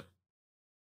persuade him.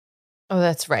 Oh,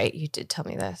 that's right. You did tell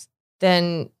me this.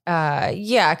 Then,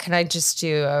 can I just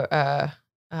do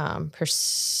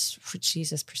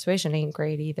persuasion ain't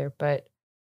great either, but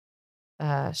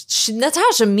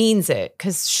Natasha means it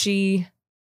because she,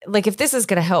 like, if this is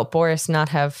going to help Boris not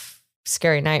have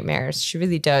scary nightmares, she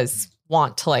really does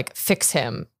want to, like, fix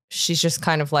him. She's just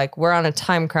kind of like, we're on a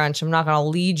time crunch. I'm not going to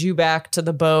lead you back to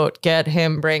the boat, get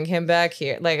him, bring him back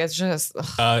here. Like, it's just...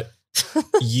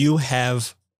 You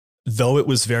have, though it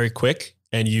was very quick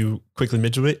and you quickly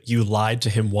admitted it, you lied to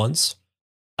him once.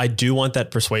 I do want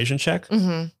that persuasion check.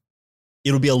 Mm-hmm.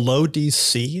 It'll be a low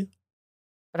DC.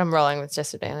 But I'm rolling with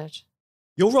disadvantage.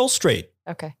 You'll roll straight.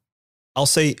 Okay. I'll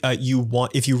say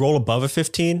if you roll above a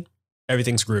 15,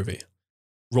 everything's groovy.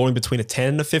 Rolling between a 10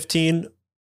 and a 15,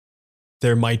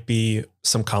 there might be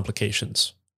some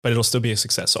complications, but it'll still be a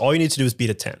success. So all you need to do is beat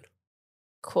a 10.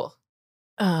 Cool.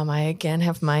 I again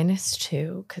have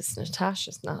 -2 because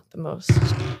Natasha's not the most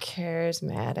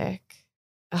charismatic.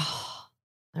 Oh,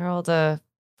 I rolled a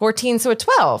 14, so a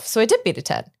 12. So I did beat a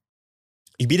 10.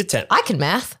 You beat a 10. I can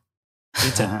math.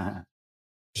 Beat a 10.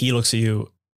 He looks at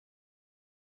you.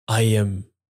 I am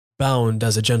bound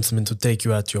as a gentleman to take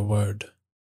you at your word.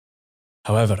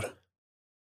 However,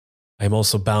 I am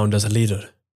also bound as a leader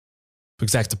to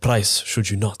exact a price should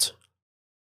you not.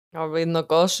 Are we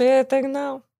negotiating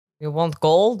now? You want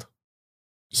gold?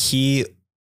 He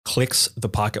clicks the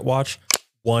pocket watch.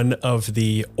 One of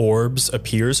the orbs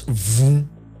appears.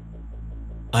 Vroom.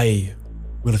 I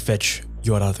will fetch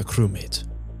your other crewmate.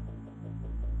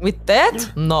 With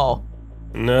that? No.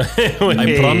 No,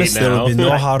 I promise there will be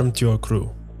no harm to your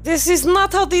crew. This is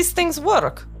not how these things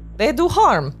work. They do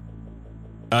harm.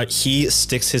 He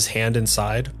sticks his hand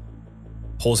inside,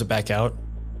 pulls it back out.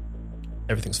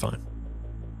 Everything's fine.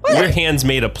 Your hand's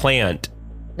made of plant.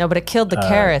 No, but it killed the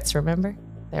carrots, remember?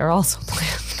 They're also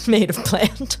made of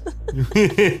plant.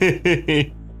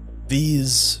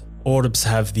 These orbs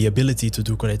have the ability to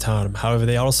do great harm. However,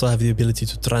 they also have the ability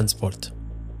to transport.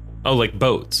 Oh, like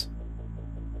boats.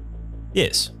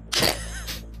 Yes.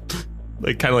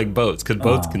 Like kind of like boats, because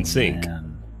boats can sink.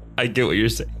 Man. I get what you're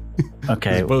saying.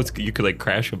 Okay. Boats, you could like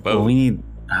crash a boat. Well, we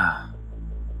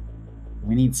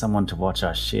need someone to watch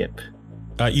our ship.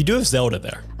 You do have Zelda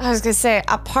there. I was going to say,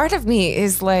 a part of me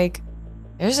is like,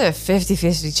 there's a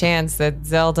 50-50 chance that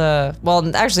Zelda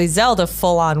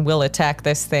full on will attack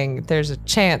this thing. There's a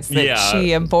chance that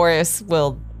she and Boris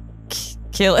will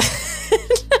kill it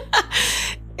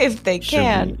if they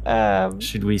can.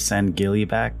 Should we send Gilly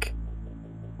back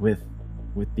with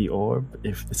the orb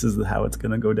if this is how it's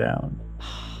gonna go down?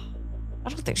 I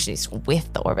don't think she's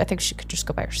with the orb. I think she could just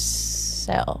go by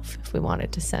herself if we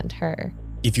wanted to send her.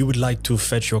 If you would like to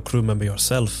fetch your crew member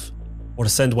yourself, or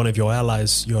send one of your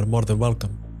allies, you are more than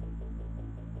welcome.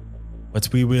 But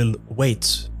we will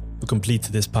wait to complete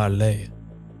this parlay.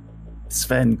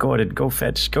 Sven, Gordon, go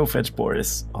fetch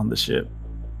Boris on the ship.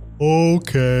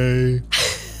 Okay.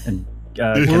 And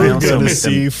We're gonna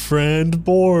see friend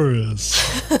Boris.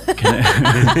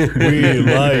 We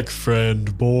like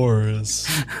friend Boris.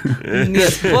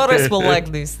 Yes, Boris will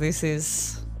like this. This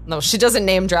is... No, she doesn't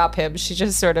name drop him. She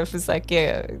just sort of is like,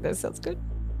 yeah, that sounds good.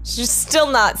 She's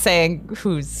still not saying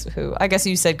who's who. I guess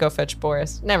you said go fetch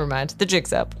Boris. Never mind. The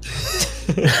jig's up.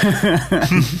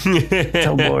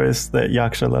 Tell Boris that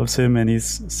Yaksha loves him and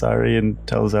he's sorry, and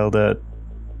tell Zelda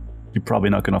you're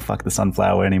probably not going to fuck the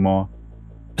sunflower anymore.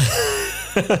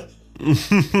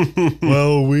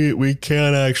 Well, we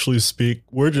can't actually speak.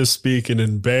 We're just speaking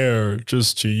in bear,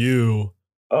 just to you.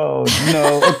 Oh,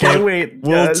 no. Okay, wait.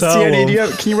 We'll tell Sienna,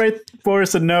 him. can you write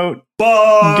Boris a note?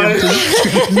 Bye!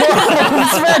 No,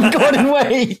 Sven, Gordon,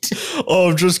 wait! Oh,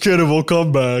 I'm just kidding. We'll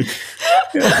come back.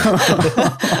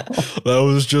 That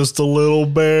was just a little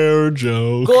bear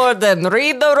joke. Gordon,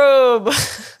 read the room.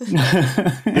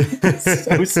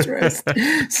 So stressed.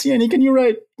 Sienna, can you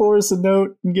write Boris a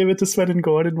note and give it to Sven and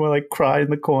Gordon while I cry in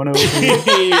the corner?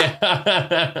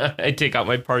 Yeah. I take out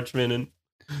my parchment and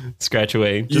scratch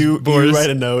away. You write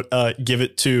a note, give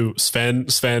it to Sven.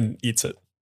 Sven eats it.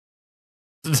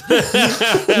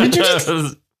 Did you just...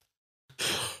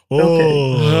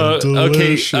 Oh, okay.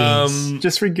 delicious.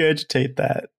 Just regurgitate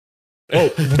that. Oh,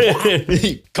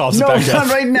 he coughs No, it back not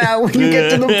up. right now when you get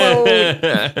to the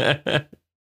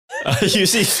boat. You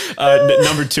see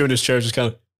number 2 in his chair just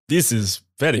kind of, this is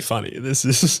very funny. This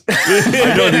is,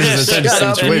 I know this is a tense Shut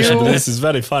up, situation, you. but this is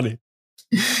very funny.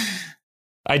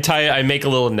 I make a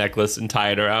little necklace and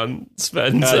tie it around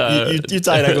Sven's you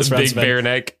tie a necklace around big Sven. bear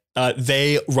neck.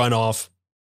 They run off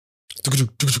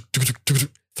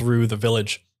through the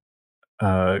village.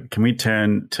 Can we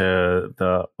turn to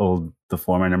the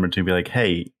former number 2 and be like,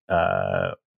 hey,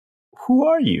 who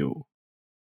are you?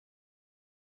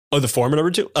 Oh, the foreman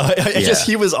number 2? I guess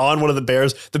he was on one of the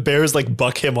bears. The bears like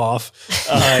buck him off.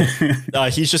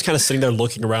 He's just kind of sitting there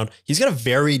looking around. He's got a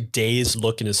very dazed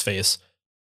look in his face.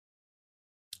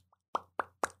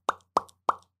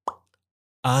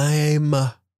 I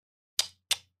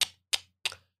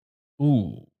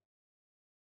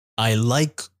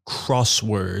like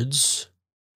crosswords.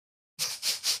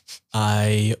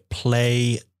 I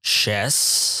play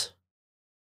chess.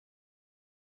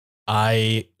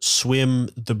 I swim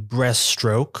the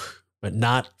breaststroke, but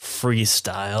not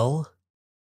freestyle.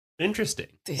 Interesting.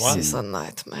 This Why- is a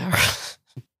nightmare.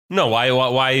 No, why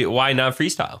not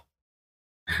freestyle?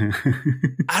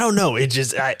 I don't know. It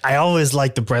just I always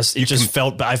liked the breast. It just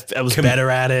felt I was better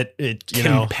at it. You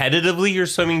know, Competitively, you're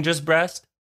swimming just breast?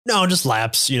 no, just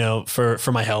laps.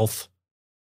 For my health.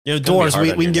 gonna be Doors hard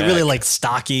we on can your get really neck. like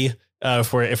stocky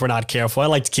if we're not careful. I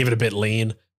like to keep it a bit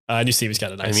lean. And you see he's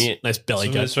got a nice belly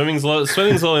gut. Swimming's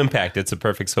low impact. It's a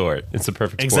perfect sport. It's a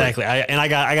perfect sport. Exactly. I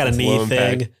got a It's knee low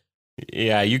thing. impact.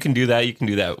 Yeah, you can do that. You can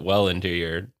do that well into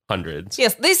your hundreds.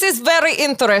 Yes, this is very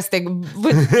interesting.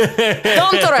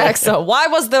 Dontoraxa, why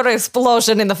was there an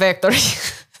explosion in the factory?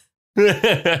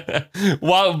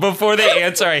 Well, before they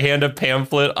answer, I hand a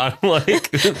pamphlet on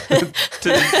like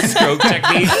stroke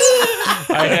techniques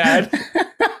I had.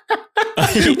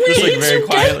 Just like very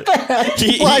quietly.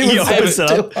 He opens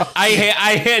it up. I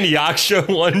hand Yaksha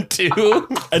one too.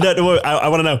 And I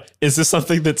want to know, is this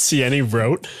something that Sienni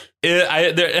wrote?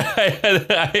 I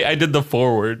did the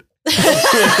forward.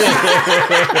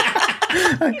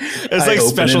 It's like open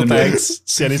special it and thanks.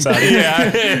 Sienni signed.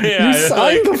 Yeah.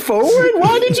 Signed the forward?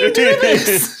 Why did you do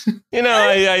this?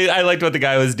 I liked what the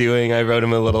guy was doing. I wrote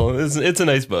him a little. It's a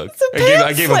nice book.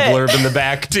 I gave a blurb in the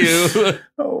back too.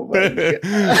 Oh my God.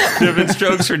 Different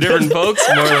strokes for different folks.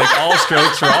 More like all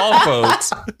strokes for all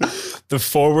folks. The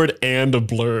forward and a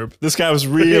blurb. This guy was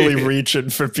really reaching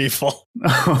for people.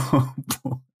 Oh,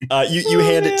 boy. You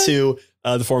hand it to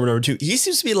the former number 2. He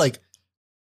seems to be like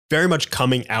very much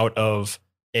coming out of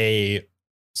a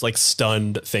like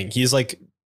stunned thing. He's like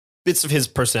bits of his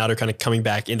personality are kind of coming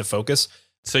back into focus.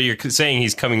 So you're saying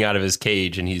he's coming out of his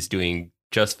cage and he's doing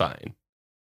just fine.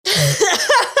 Gotta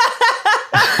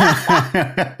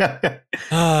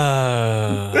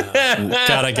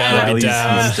While be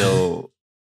down. he's still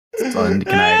stunned,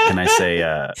 can I say,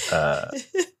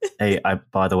 hey,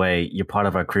 by the way, you're part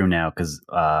of our crew now because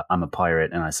I'm a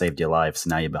pirate and I saved your life, so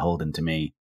now you're beholden to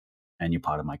me and you're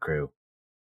part of my crew.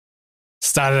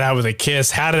 Started out with a kiss.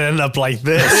 How did it end up like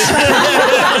this?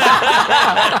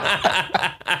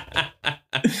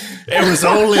 It was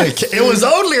only a kiss. It was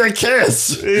only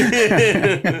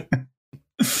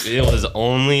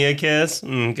a kiss?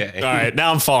 Okay. All right,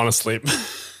 now I'm falling asleep.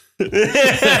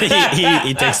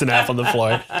 he takes a nap on the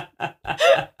floor.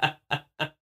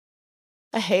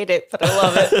 I hate it, but I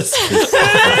love it.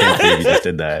 I can't believe you just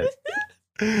did that.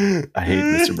 I hate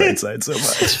Mr. Brightside so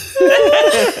much.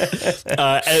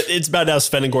 It's about now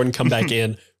Sven and Gordon come back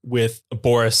in with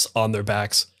Boris on their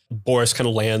backs. Boris kind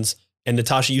of lands, and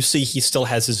Natasha, you see he still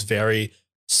has his very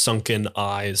sunken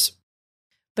eyes.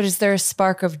 But is there a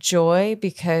spark of joy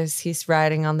because he's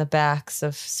riding on the backs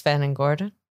of Sven and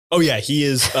Gordon? Oh yeah, he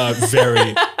is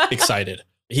very excited.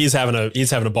 He's having a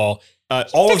ball.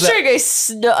 All of that.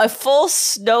 Picturing a full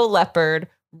snow leopard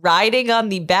riding on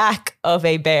the back of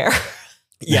a bear.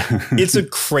 Yeah, it's a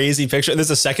crazy picture.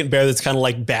 There's a second bear that's kind of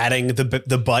like batting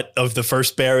the butt of the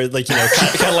first bear, like, you know,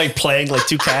 kind of like playing like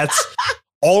two cats.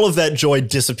 All of that joy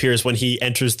disappears when he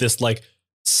enters this like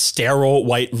sterile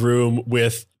white room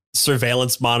with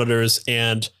surveillance monitors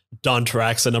and Don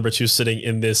Taraxa number 2 sitting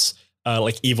in this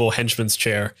like evil henchman's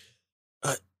chair.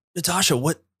 Natasha,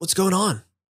 what's going on?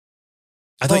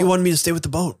 I thought you wanted me to stay with the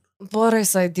boat.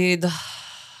 Boris, I did.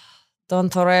 Don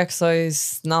Torexa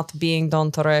is not being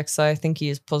Don Torexa. I think he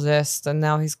is possessed, and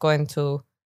now he's going to...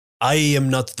 I am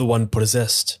not the one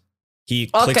possessed. He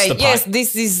clicks Okay, the yes, pot.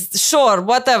 this is... Sure,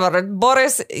 whatever.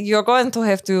 Boris, you're going to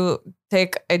have to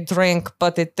take a drink,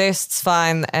 but it tastes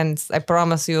fine, and I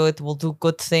promise you it will do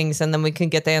good things, and then we can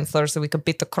get answers, and we can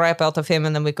beat the crap out of him,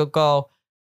 and then we could go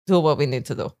do what we need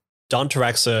to do. Don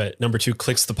Taraxa number 2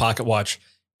 clicks the pocket watch,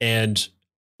 and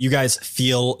you guys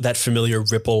feel that familiar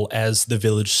ripple as the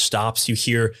village stops. You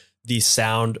hear the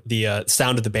sound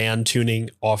of the band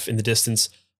tuning off in the distance.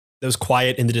 Those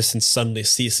quiet in the distance suddenly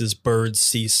ceases. Birds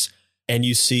cease, and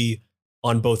you see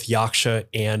on both Yaksha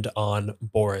and on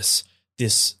Boris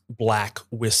this black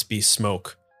wispy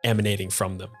smoke emanating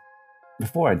from them.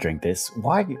 Before I drink this,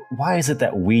 why is it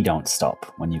that we don't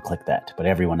stop when you click that, but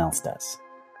everyone else does?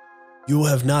 You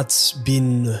have not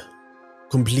been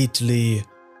completely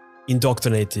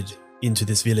indoctrinated into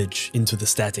this village, into the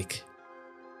static.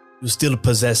 You still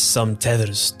possess some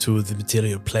tethers to the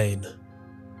material plane.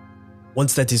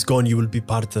 Once that is gone, you will be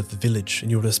part of the village, and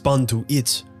you respond to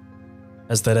it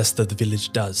as the rest of the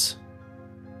village does.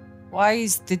 Why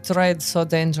is the trade so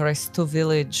dangerous to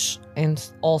village and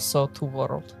also to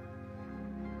world?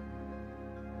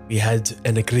 We had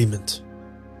an agreement.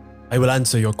 I will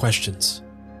answer your questions.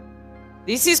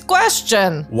 This is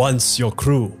question. Once your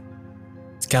crew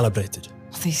is calibrated,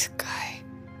 This guy.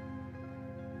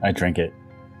 I drink it.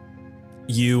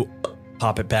 You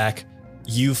pop it back.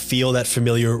 You feel that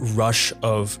familiar rush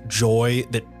of joy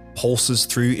that pulses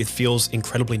through. It feels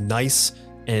incredibly nice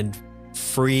and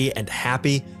free and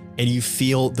happy. And you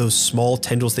feel those small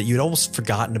tendrils that you'd almost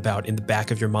forgotten about in the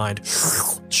back of your mind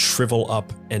shrivel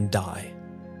up and die.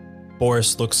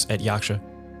 Boris looks at Yaksha.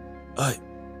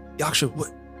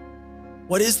 Yaksha,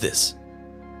 what is this?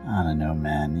 I don't know,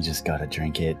 man. You just gotta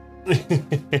drink it.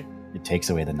 It takes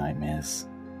away the nightmares.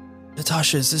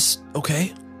 Natasha, is this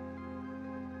okay?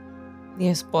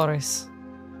 Yes, Boris.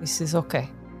 This is okay.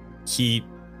 He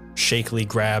shakily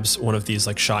grabs one of these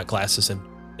like shot glasses and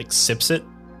like sips it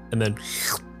and then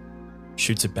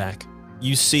shoots it back.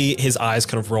 You see his eyes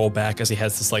kind of roll back as he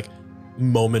has this like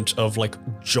moment of like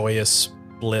joyous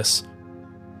bliss.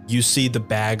 You see the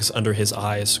bags under his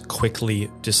eyes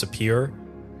quickly disappear.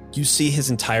 You see his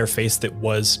entire face that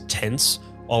was tense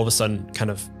all of a sudden kind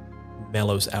of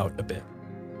mellows out a bit.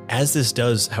 As this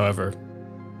does, however,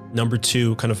 number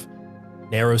 2 kind of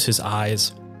narrows his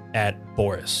eyes at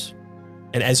Boris.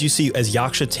 And as you see, as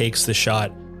Yaksha takes the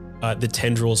shot, the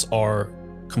tendrils are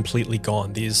completely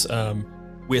gone. These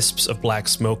wisps of black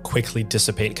smoke quickly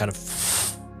dissipate and kind of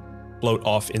float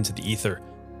off into the ether.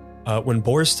 When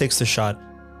Boris takes the shot,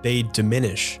 they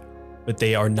diminish, but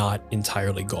they are not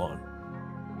entirely gone.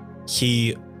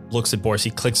 He looks at Boris. He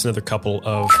clicks another couple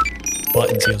of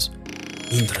buttons. He goes,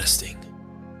 interesting.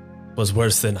 Was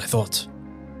worse than I thought.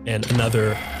 And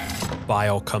another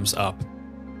vial comes up.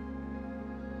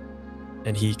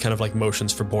 And he kind of like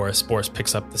motions for Boris. Boris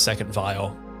picks up the second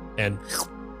vial and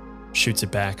shoots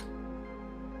it back.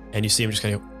 And you see him just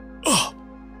kind of go,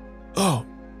 oh,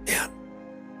 man.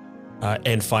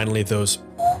 And finally those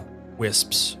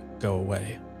wisps go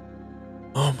away.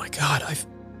 Oh my God,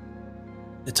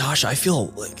 Natasha, I feel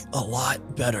like a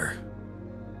lot better.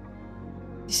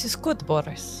 This is good,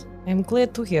 Boris. I'm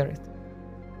glad to hear it.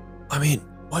 I mean,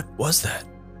 what was that?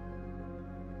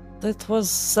 That was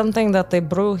something that they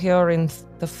brew here in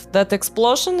that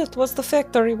explosion. It was the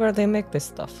factory where they make this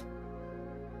stuff.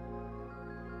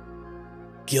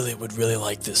 Gilly would really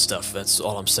like this stuff. That's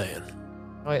all I'm saying.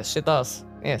 Oh yes, she does.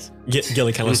 Yes.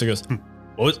 Gilly kind of looks and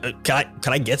goes,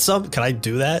 can I get some? Can I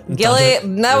do that? Gilly,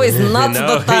 now is not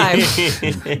the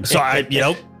time. So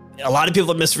a lot of people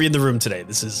have misread the room today.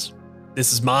 This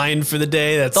is mine for the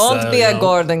day. That's Don't be a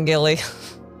Gordon, Gilly.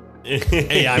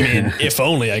 Hey, I mean, if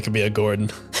only I could be a Gordon.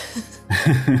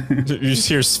 You just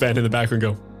hear Sven in the background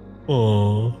go,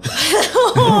 oh.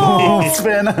 Oh,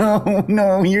 Sven, oh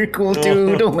no, you're cool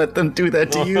too. Don't let them do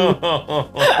that to you.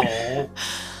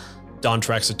 Don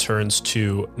Traxa turns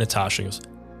to Natasha and goes,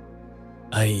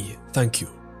 I thank you.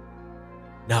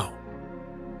 Now,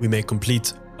 we may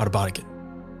complete our bargain.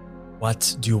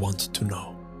 What do you want to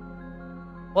know?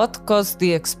 What caused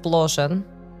the explosion?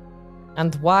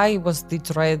 And why was the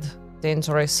dread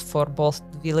dangerous for both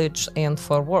the village and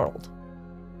for world?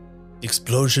 The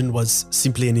explosion was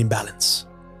simply an imbalance.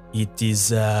 It is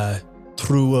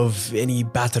true of any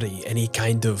battery, any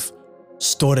kind of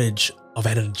storage of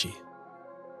energy.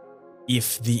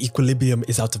 If the equilibrium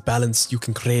is out of balance, you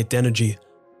can create energy,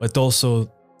 but also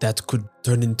that could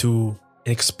turn into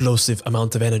an explosive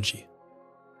amount of energy.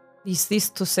 Is this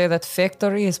to say that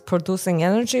factory is producing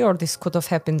energy, or this could have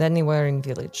happened anywhere in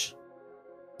village?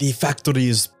 The factory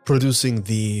is producing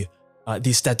the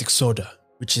static soda,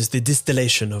 which is the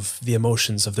distillation of the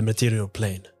emotions of the material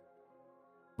plane.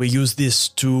 We use this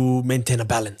to maintain a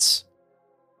balance.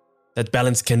 That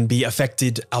balance can be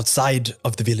affected outside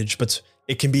of the village, but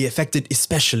it can be affected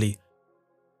especially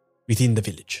within the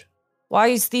village. Why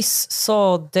is this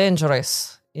so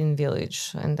dangerous in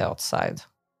village and outside?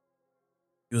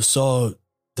 You saw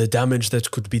the damage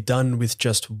that could be done with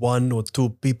just 1 or 2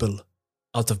 people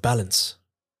out of balance.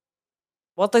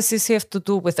 What does this have to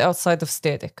do with outside of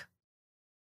static?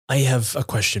 I have a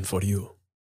question for you.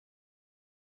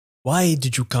 Why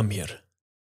did you come here?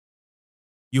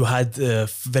 You had a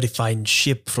very fine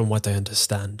ship, from what I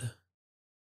understand.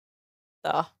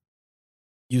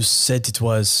 You said it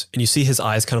was, and you see his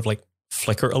eyes kind of like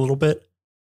flicker a little bit.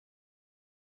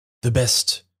 The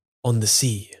best on the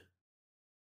sea.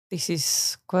 This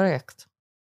is correct.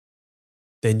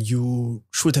 Then you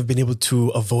should have been able to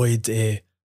avoid a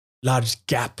large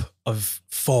gap of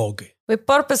fog. We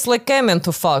purposely came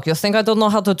into fog. You think I don't know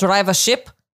how to drive a ship?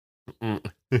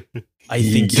 I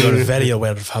think you're very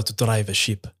aware of how to drive a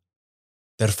ship.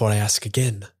 Therefore, I ask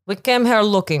again. We came here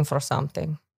looking for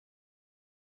something.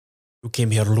 You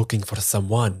came here looking for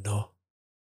someone, no?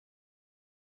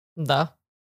 Da.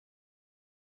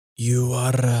 You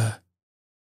are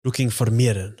looking for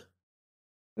Mirren.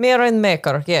 Mirren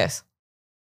Maker, yes.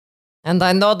 And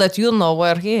I know that you know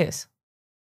where he is.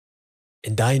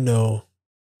 And I know,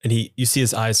 and you see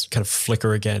his eyes kind of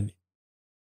flicker again,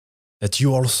 that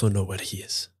you also know where he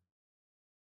is.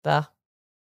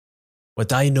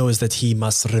 What I know is that he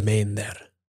must remain there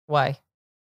Why?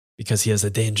 because he is a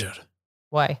danger.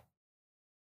 Why?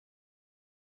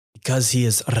 Because he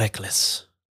is reckless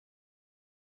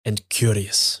and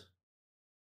curious.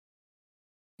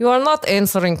 You are not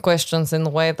answering questions in a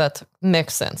way that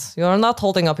makes sense. You are not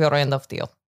holding up your end of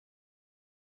deal.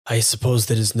 I suppose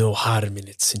there is no harm in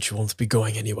it since you won't be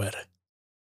going anywhere.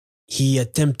 He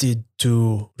attempted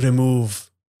to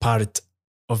remove part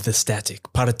of the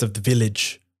static, part of the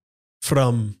village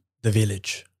from the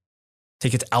village.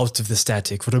 Take it out of the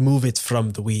static, remove it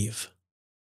from the weave.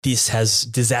 This has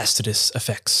disastrous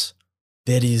effects.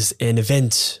 There is an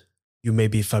event you may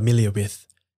be familiar with.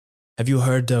 Have you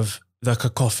heard of the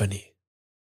cacophony?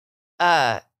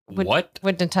 What?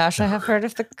 Would Natasha have heard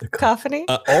of the cacophony?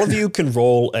 All of you can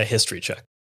roll a history check.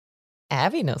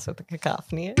 Abby knows what the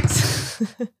cacophony is.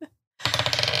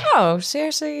 Oh,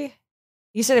 seriously?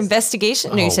 You said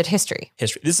investigation? No, you said history.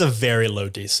 History. This is a very low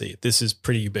DC. This is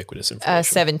pretty ubiquitous information.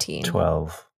 17.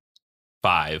 12.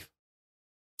 5.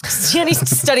 Jenny's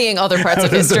studying other parts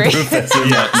of history.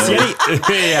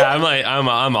 Yeah,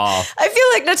 I'm off. I feel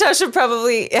like Natasha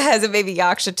probably has it, maybe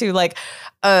Yaksha too, like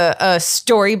a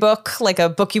storybook, like a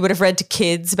book you would have read to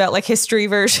kids about like history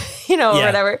version, or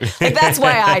whatever. Like that's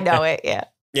why I know it. Yeah.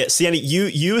 Yeah. Sienna,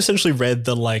 you essentially read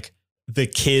the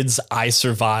kids I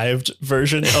survived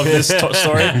version of this story.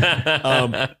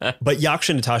 But Yaksha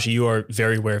and Natasha, you are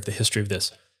very aware of the history of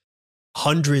this.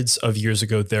 Hundreds of years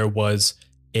ago, there was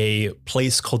a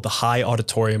place called the High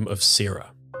Auditorium of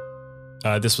Sira.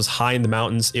 This was high in the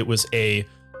mountains. It was a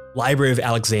Library of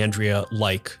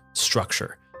Alexandria-like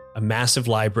structure, a massive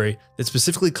library that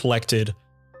specifically collected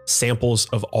samples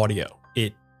of audio.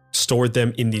 It stored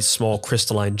them in these small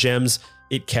crystalline gems.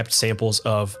 It kept samples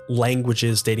of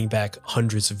languages dating back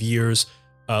hundreds of years,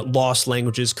 lost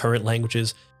languages, current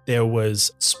languages. There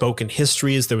was spoken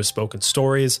histories, there was spoken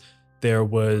stories, there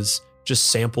was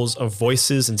just samples of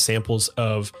voices and samples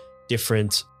of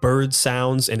different bird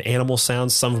sounds and animal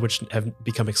sounds, some of which have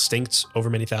become extinct over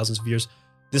many thousands of years.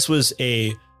 This was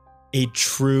a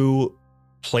true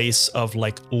place of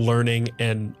like learning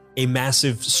and a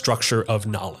massive structure of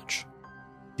knowledge.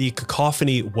 The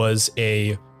cacophony was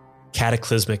a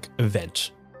cataclysmic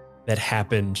event that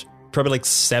happened probably like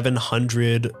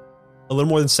a little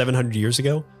more than 700 years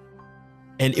ago.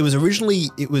 And it was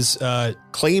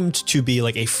claimed to be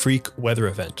like a freak weather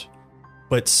event,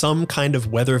 but some kind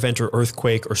of weather event or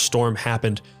earthquake or storm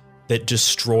happened that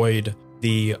destroyed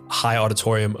the High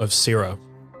Auditorium of Sira.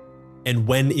 And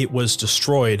when it was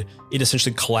destroyed, it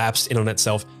essentially collapsed in on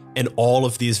itself, and all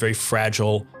of these very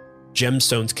fragile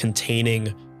gemstones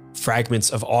containing fragments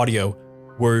of audio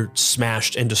were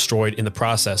smashed and destroyed in the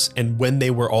process. And when they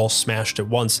were all smashed at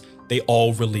once, they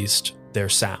all released their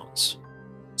sounds.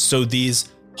 So these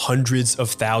hundreds of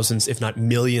thousands, if not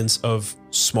millions of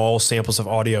small samples of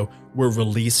audio were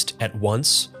released at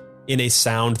once in a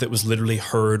sound that was literally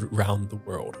heard round the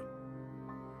world.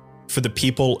 For the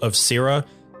people of Sira,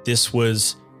 this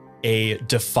was a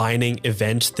defining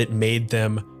event that made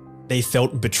them, they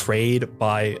felt betrayed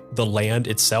by the land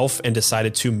itself and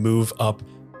decided to move up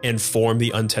and form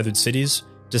the untethered cities,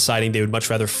 deciding they would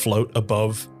much rather float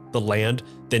above the land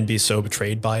than be so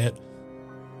betrayed by it.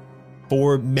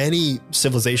 For many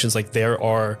civilizations, like there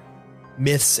are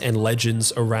myths and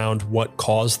legends around what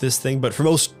caused this thing, but for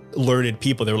most learned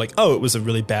people, they were like, oh, it was a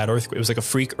really bad earthquake. It was like a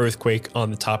freak earthquake on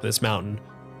the top of this mountain.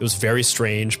 It was very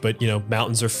strange, but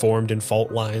mountains are formed in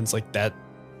fault lines. Like that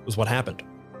was what happened.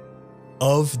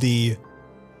 Of the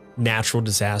natural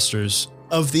disasters,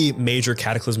 of the major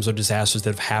cataclysms or disasters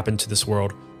that have happened to this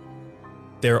world,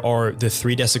 there are the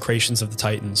 3 desecrations of the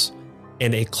Titans,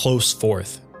 and a close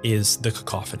fourth is the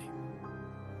cacophony.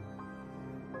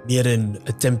 Mirren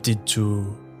attempted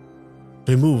to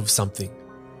remove something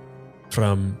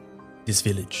from this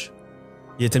village.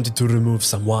 He attempted to remove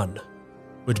someone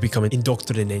who had become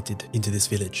indoctrinated into this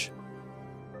village.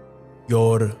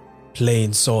 Your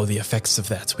plane saw the effects of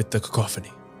that with the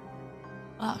cacophony.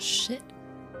 Oh, shit.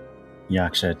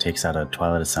 Yaksha takes out a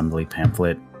Twilight Assembly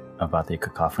pamphlet about the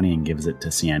cacophony and gives it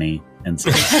to Sienna and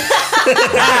says,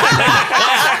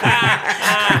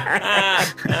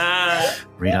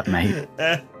 read up, mate.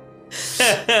 I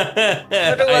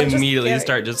immediately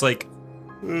start just like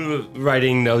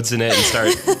writing notes in it and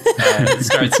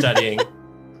start studying.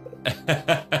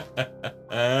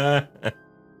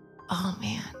 Oh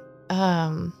man.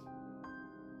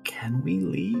 Can we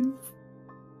leave?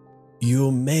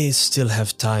 You may still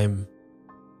have time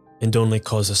and only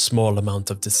cause a small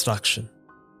amount of destruction.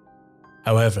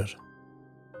 However,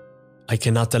 I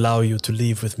cannot allow you to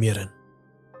leave with Mirren.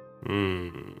 Hmm.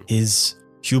 His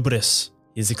hubris,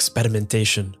 his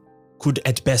experimentation, could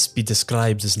at best be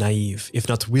described as naive, if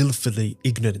not willfully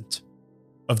ignorant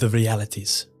of the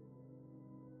realities.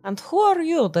 And who are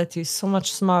you that is so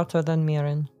much smarter than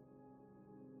Mirren?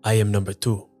 I am number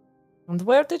 2. And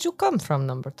where did you come from,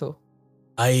 number 2?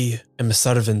 I am a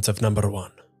servant of number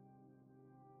 1.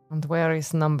 And where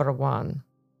is number 1?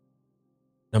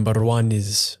 Number 1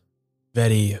 is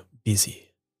very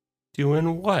busy,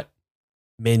 Doing what?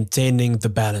 maintaining the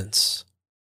balance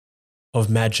of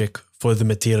magic for the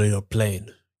material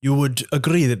plane. You would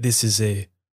agree that this is a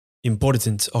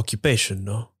important occupation,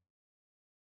 no?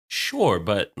 Sure,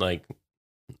 but like,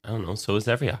 I don't know. So is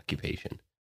every occupation.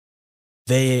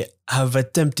 They have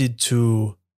attempted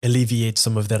to alleviate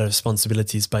some of their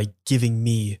responsibilities by giving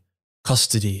me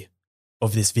custody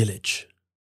of this village.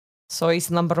 So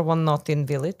is number 1 not in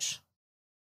village?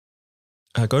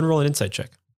 Go ahead and roll an insight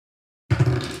check.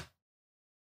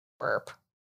 Burp.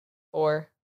 Or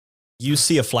You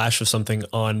see a flash of something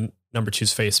on number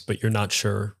 2's face, but you're not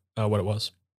sure what it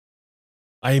was.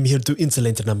 I am here to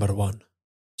insulate number 1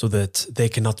 so that they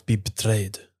cannot be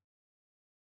betrayed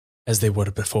as they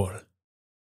were before.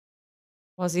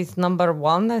 was it number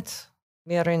 1 that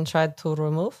Mirren tried to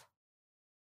remove?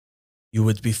 You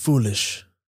would be foolish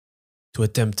to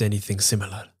attempt anything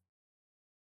similar.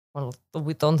 Well,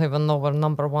 we don't even know where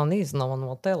number 1 is. No one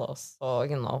will tell us.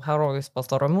 So, how are we supposed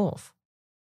to remove?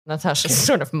 Natasha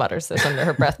sort of mutters this under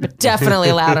her breath, but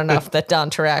definitely loud enough that Don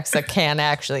Taraxa can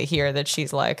actually hear that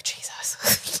she's like,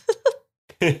 Jesus.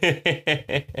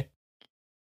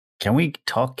 Can we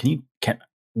talk?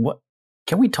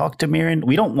 Can we talk to Mirren?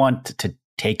 We don't want to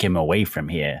take him away from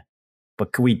here,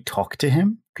 but could we talk to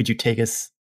him? Could you take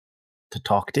us to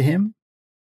talk to him?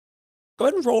 Go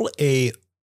ahead and roll a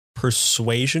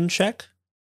persuasion check.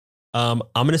 I'm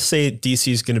going to say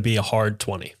DC is going to be a hard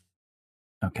 20.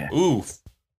 Okay. Oof.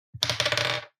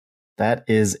 That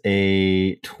is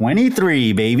a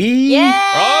 23, baby.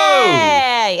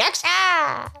 Yeah!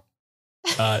 Yaksha!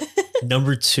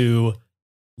 Number 2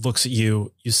 looks at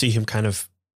you. You see him kind of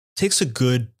takes a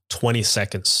good 20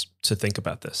 seconds to think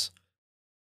about this.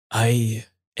 I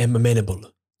am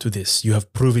amenable to this. You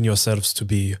have proven yourselves to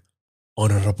be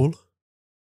honorable.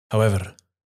 However,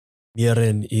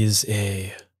 Mirren is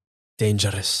a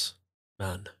dangerous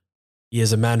man. He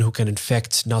is a man who can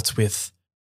infect not with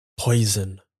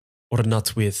poison or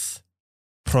not with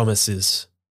promises,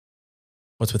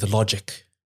 but with logic.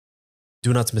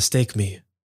 Do not mistake me.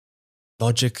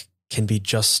 Logic can be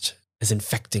just as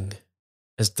infecting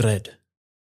as dread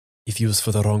if used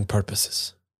for the wrong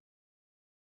purposes.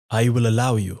 I will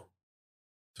allow you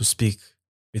to speak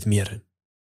with Mirren.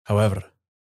 However,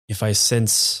 if I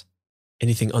sense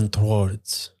anything untoward,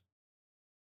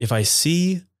 if I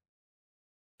see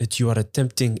that you are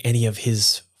attempting any of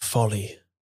his folly,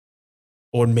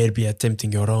 or maybe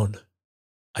attempting your own,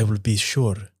 I will be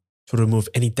sure to remove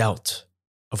any doubt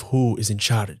of who is in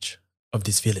charge of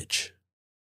this village.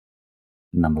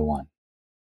 Number 1.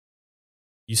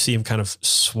 You see him kind of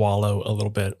swallow a little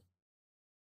bit.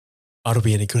 Are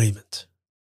we in agreement?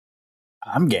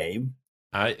 I'm game.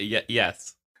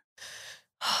 Yes.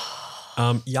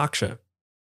 Yaksha,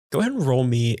 go ahead and roll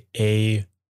me an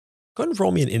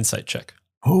insight check.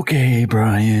 Okay,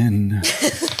 Brian.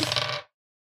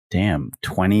 Damn,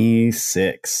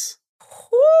 26.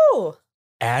 Woo!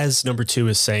 As number 2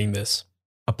 is saying this,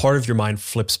 a part of your mind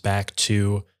flips back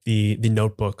to the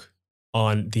notebook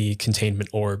on the containment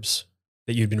orbs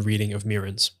that you'd been reading of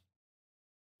Mirren's.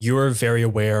 You're very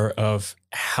aware of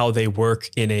how they work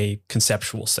in a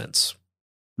conceptual sense.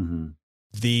 Mm-hmm.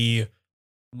 The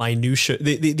minutia,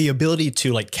 the ability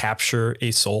to like capture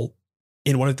a soul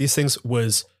in one of these things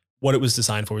was what it was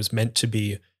designed for. It was meant to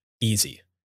be easy.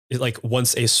 Like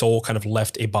once a soul kind of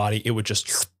left a body, it would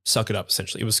just suck it up.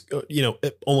 Essentially, it was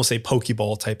almost a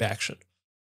Pokeball type action.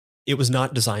 It was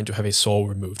not designed to have a soul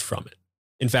removed from it.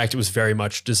 In fact, it was very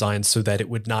much designed so that it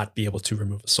would not be able to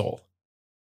remove a soul.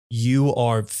 You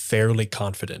are fairly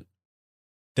confident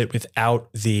that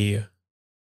without the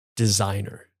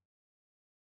designer,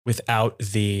 without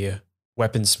the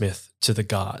weaponsmith to the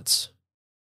gods,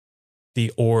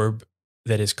 the orb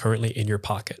that is currently in your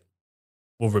pocket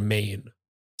will remain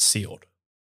sealed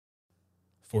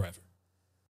forever.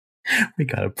 We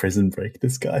gotta prison break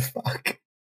this guy. Fuck.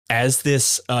 As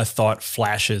this thought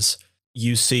flashes,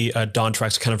 you see Don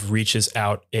Trax kind of reaches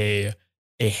out a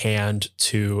hand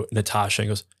to Natasha and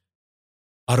goes,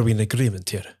 "Are we in agreement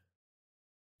here?"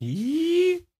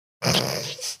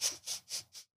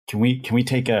 Can we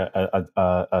take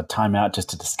a time out just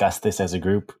to discuss this as a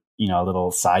group? A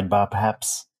little sidebar,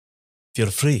 perhaps.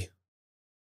 Feel free.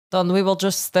 Then we will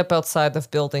just step outside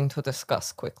of building to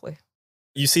discuss quickly.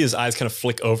 You see his eyes kind of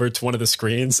flick over to one of the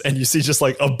screens, and you see just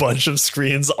like a bunch of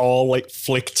screens all like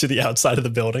flick to the outside of the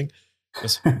building.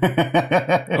 Goes,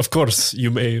 of course, you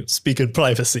may speak in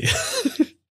privacy.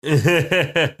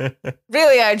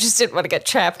 Really, I just didn't want to get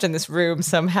trapped in this room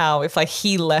somehow. If like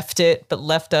he left it, but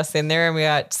left us in there and we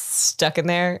got stuck in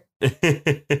there.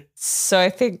 So I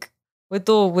think we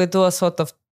do a sort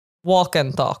of walk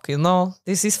and talk, you know?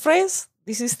 This is phrase?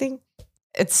 This is thing?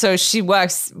 It's so she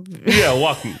walks. Yeah,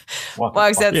 walking.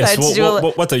 Walks outside. Yes,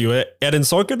 what are you, Eren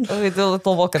Sorkin? We do a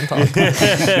little walk and talk.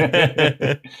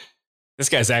 This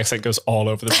guy's accent goes all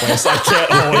over the place. I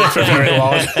can't hold it for very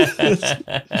long.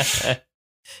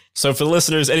 So for the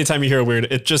listeners, anytime you hear a weird,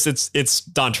 it's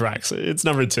Don Trax. It's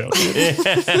number 2.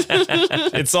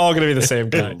 It's all going to be the same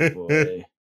guy. Oh, boy.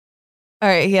 All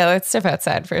right, yeah, let's step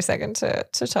outside for a second to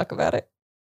talk about it.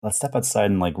 Let's step outside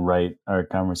and like write our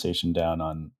conversation down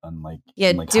on like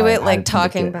do it how like to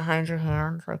talking communicate. behind your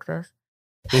hands like this.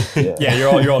 Yeah,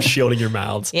 you're all shielding your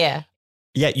mouths. Yeah.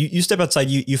 Yeah, you step outside,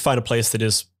 you find a place that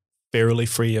is fairly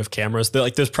free of cameras.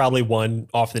 There's probably one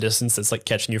off in the distance that's like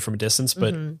catching you from a distance,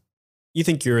 but you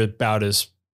think you're about as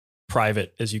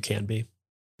private as you can be.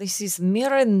 This is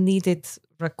Mirren needed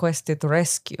requested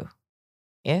rescue.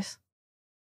 Yes?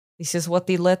 This is what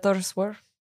the letters were?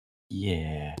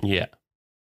 Yeah. Yeah.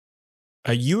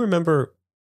 You remember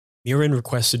Mirren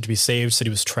requested to be saved, said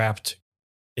he was trapped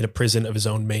in a prison of his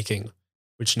own making,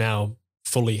 which now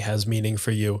fully has meaning for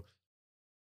you.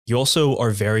 You also are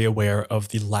very aware of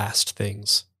the last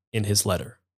things in his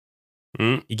letter.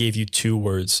 He gave you 2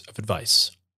 words of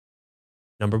advice.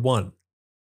 Number 1,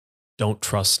 don't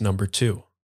trust number 2.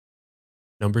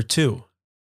 Number 2,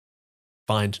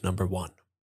 find number 1.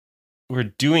 We're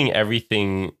doing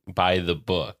everything by the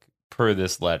book per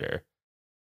this letter.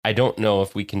 I don't know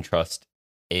if we can trust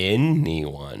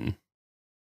anyone,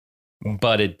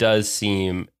 but it does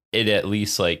seem it at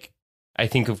least like, I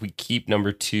think if we keep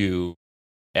number 2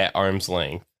 at arm's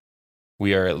length,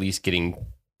 we are at least getting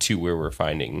to where we're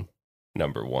finding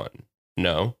number 1.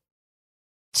 No?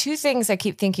 2 things I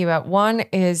keep thinking about. One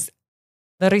is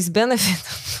there is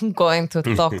benefit of going to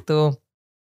talk to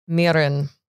Mirren.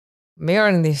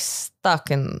 Mirren is stuck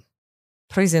in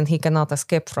prison he cannot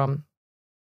escape from.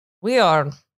 We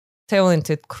are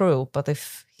talented crew, but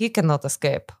if he cannot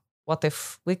escape, what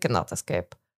if we cannot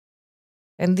escape?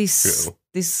 And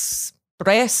this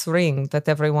brass ring that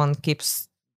everyone keeps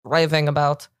raving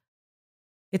about,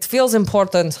 it feels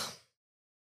important,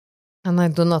 and I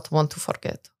do not want to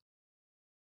forget.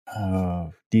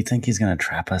 Oh, do you think he's going to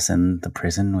trap us in the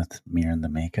prison with Mirren the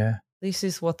Maker? This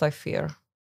is what I fear.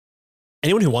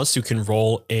 Anyone who wants to can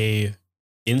roll a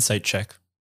insight check,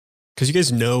 because you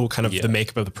guys know kind of the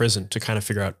makeup of the prison to kind of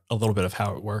figure out a little bit of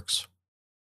how it works.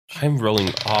 I'm rolling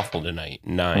awful tonight.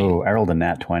 9. Oh, I rolled a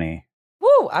nat 20.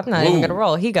 Woo! I'm not even going to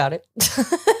roll. He got it.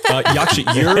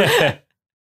 Yakshi,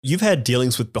 you've had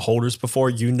dealings with beholders before.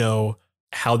 You know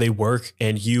how they work,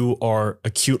 and you are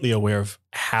acutely aware of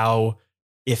how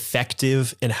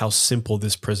effective and how simple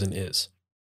this prison is.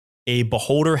 A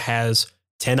beholder has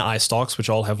 10 eye stalks, which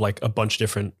all have like a bunch of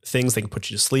different things. They can put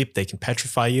you to sleep. They can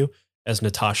petrify you, as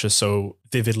Natasha so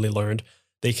vividly learned.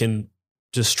 They can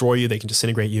destroy you. They can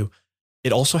disintegrate you.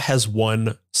 It also has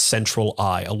one central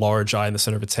eye, a large eye in the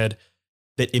center of its head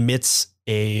that emits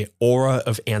a aura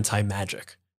of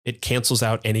anti-magic. It cancels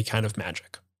out any kind of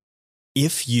magic.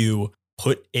 If you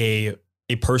put a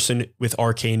person with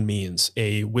arcane means,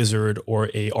 a wizard or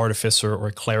a artificer or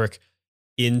a cleric,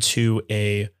 into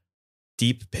a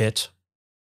deep pit,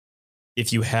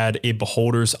 if you had a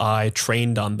beholder's eye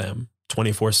trained on them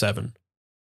 24/7,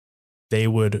 they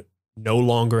would no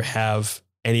longer have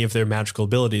any of their magical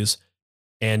abilities.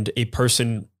 And a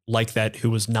person like that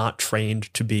who was not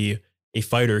trained to be a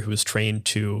fighter, who was trained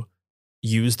to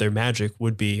use their magic,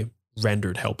 would be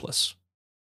rendered helpless.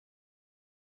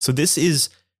 So this is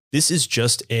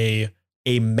just a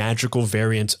magical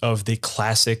variant of the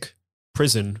classic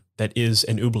prison that is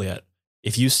an oubliette.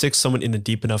 If you stick someone in a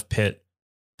deep enough pit,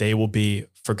 they will be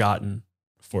forgotten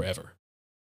forever.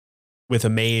 With a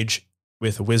mage,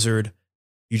 with a wizard,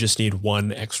 you just need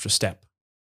one extra step.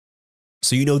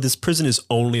 So you know this prison is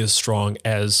only as strong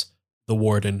as the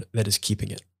warden that is keeping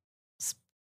it. It's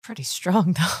pretty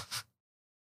strong, though.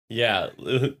 Yeah,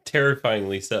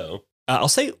 terrifyingly so. I'll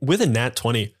say with a nat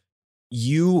 20,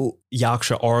 you,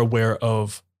 Yaksha, are aware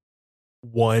of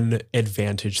one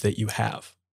advantage that you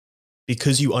have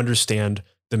because you understand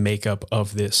the makeup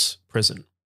of this prison.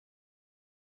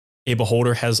 A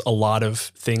beholder has a lot of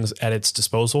things at its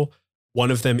disposal. One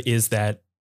of them is that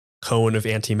cone of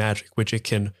anti-magic, which it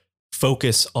can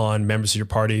focus on members of your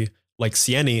party, like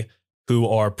Sieni, who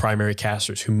are primary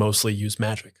casters who mostly use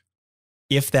magic.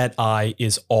 If that eye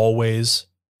is always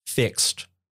fixed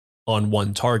on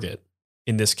one target,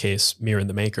 in this case, Mirren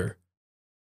the Maker,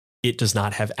 it does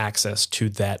not have access to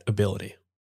that ability.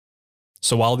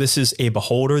 So while this is a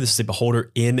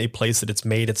beholder in a place that it's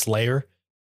made its lair,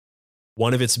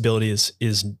 one of its abilities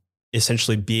is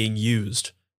essentially being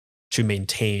used to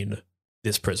maintain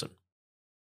this prison.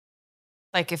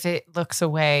 Like if it looks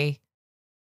away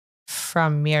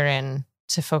from Mirren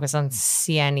to focus on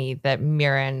Sieni, that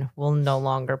Mirren will no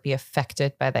longer be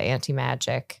affected by the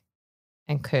anti-magic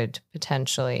and could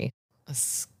potentially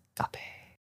escape.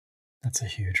 That's a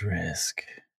huge risk.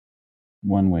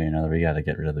 One way or another, we got to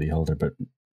get rid of the beholder, but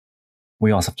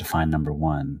we also have to find number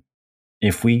one.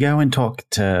 If we go and talk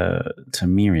to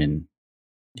Mirren,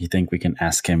 do you think we can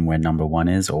ask him where number one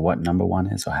is, or what number one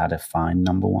is, or how to find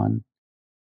number one?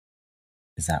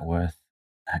 Is that worth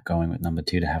going with number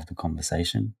two to have the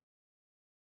conversation?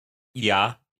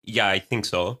 Yeah, I think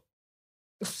so.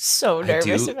 I'm so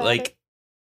nervous about like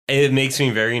it makes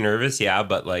me very nervous, yeah,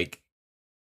 but like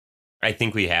I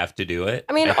think we have to do it.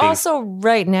 I mean, also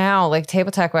right now, like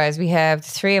table talk wise, we have the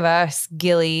three of us,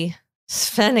 Gilly,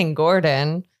 Sven, and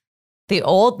Gordon, the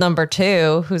old number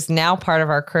two, who's now part of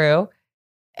our crew,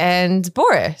 and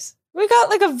Boris. We got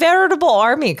like a veritable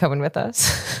army coming with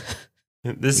us.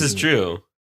 This is true.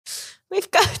 We've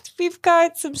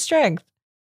got some strength.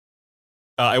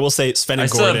 I will say Sven and I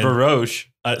still have Gordon. Baroche.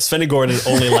 Sven and Gordon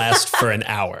only last for an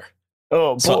hour.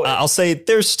 Oh, boy. So I'll say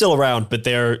they're still around, but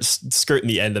they're skirting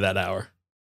the end of that hour.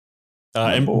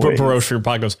 And boy. Baroche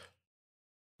probably goes,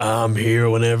 I'm here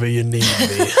whenever you need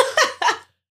me.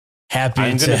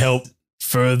 Happy to help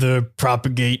further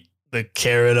propagate the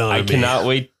Carrot Army. I cannot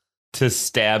wait to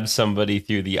stab somebody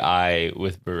through the eye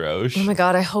with Baroche. Oh my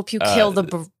God, I hope you kill the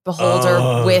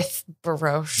beholder with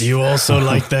Baroche. Do you also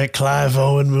like that Clive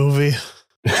Owen movie?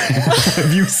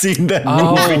 Have you seen that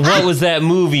Oh, movie? what was that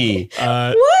movie?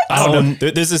 What? I don't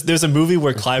know. There's a movie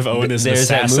where Clive Owen is an There's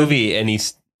assassin. that movie, and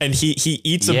he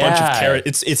eats a bunch of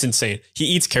carrots. It's insane. He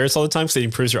eats carrots all the time because it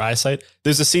improves your eyesight.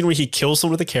 There's a scene where he kills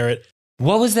someone with a carrot.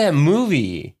 What was that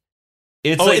movie?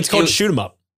 It's called Shoot 'Em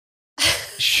Up.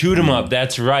 Shoot 'Em Up.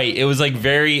 That's right. It was like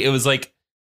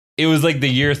the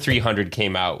year 300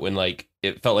 came out when like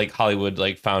it felt like Hollywood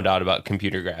like found out about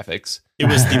computer graphics. It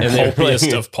was the And they were pulpiest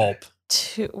like- of pulp,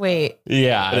 Wait, but in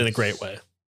Yeah. a great way.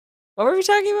 what were we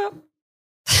talking about?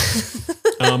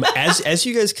 As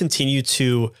you guys continue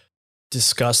to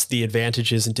discuss the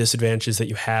advantages and disadvantages that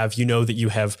you have, you know that you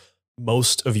have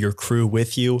most of your crew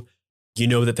with you. You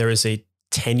know that there is a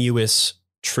tenuous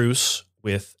truce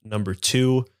with number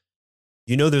two.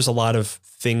 You know there's a lot of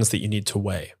things that you need to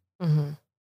weigh. Mhm.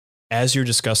 As you're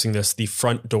discussing this, the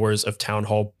front doors of Town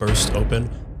Hall burst open,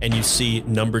 and you see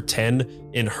number 10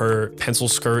 in her pencil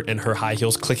skirt and her high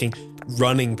heels clicking,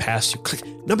 running past you. Click,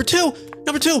 number two,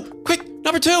 quick,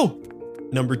 number two.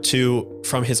 Number two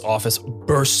from his office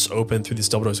bursts open through these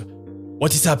double doors.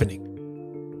 What is happening?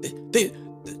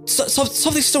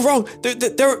 Something's still wrong.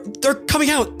 They're coming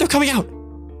out. They're coming out.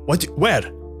 What? Where?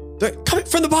 They're coming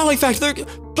from the bottling factory.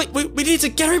 We need to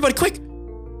get everybody quick.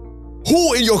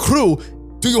 Who in your crew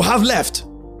do you have left?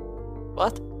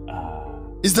 What?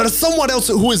 Is there someone else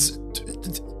who is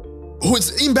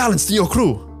imbalanced in your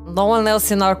crew? No one else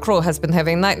in our crew has been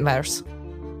having nightmares.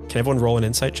 Can everyone roll an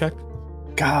insight check?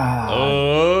 God.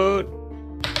 Oh,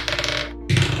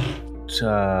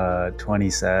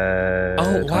 27.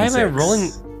 why am I 26.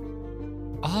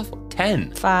 rolling off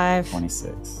 10? 5.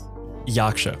 26.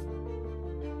 Yaksha,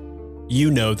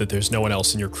 you know that there's no one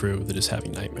else in your crew that is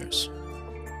having nightmares.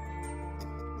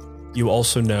 You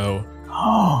also know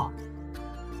Oh,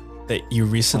 that you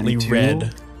recently 22?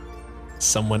 read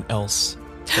someone else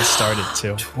has started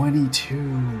to.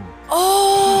 22.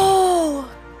 Oh!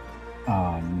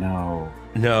 Oh, no.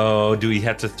 No, do we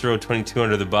have to throw 22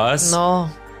 under the bus? No.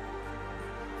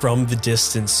 From the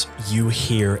distance, you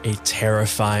hear a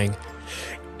terrifying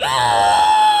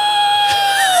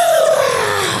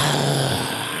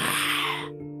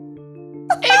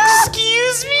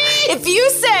Excuse me? If you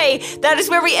say that is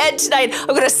where we end tonight, I'm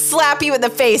going to slap you in the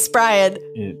face, Brian.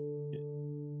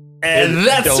 And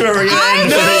that's where we I end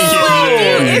know!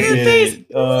 it. In the face.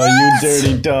 Oh, you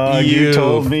dirty dog. You You.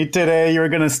 told me today you were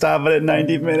going to stop it at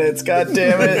 90 minutes. God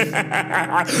damn it.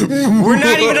 We're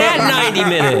not even at 90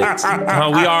 minutes.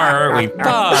 Oh, we are, aren't we?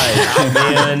 Fine,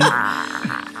 man.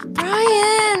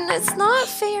 Brian, it's not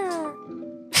fair.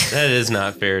 That is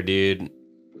not fair, dude.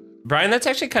 Brian, that's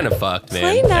actually kind of fucked, man.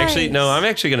 Play nice. Actually, no, I'm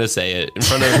actually going to say it in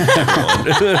front of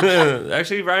everyone.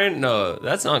 Actually, Brian, no,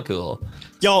 that's not cool.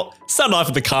 Y'all, sound off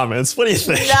in the comments. What do you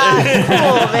think? Not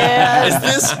cool, man. Is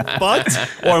this fucked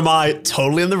or am I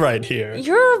totally in the right here?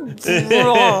 You're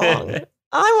wrong.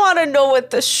 I want to know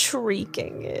what the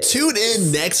shrieking is. Tune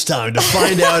in next time to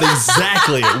find out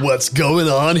exactly what's going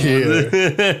on here.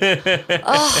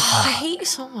 Oh, I hate you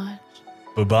so much.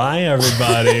 Bye-bye,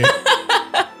 everybody.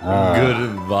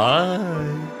 Goodbye.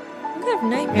 I'm gonna have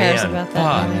nightmares Man, about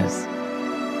that. fuck. Dennis.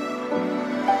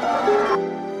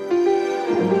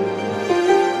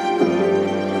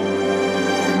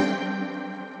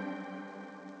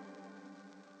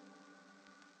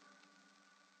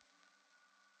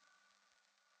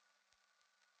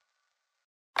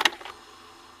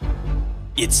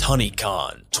 It's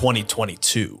HoneyCon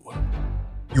 2022.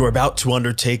 You're about to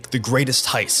undertake the greatest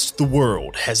heist the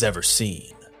world has ever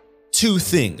seen. 2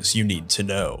 things you need to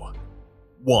know.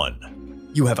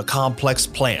 1. You have a complex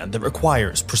plan that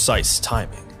requires precise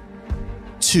timing.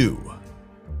 2.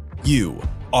 You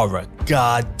are a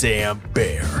goddamn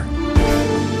bear.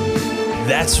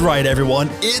 That's right, everyone.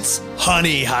 It's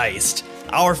Honey Heist.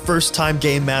 Our first-time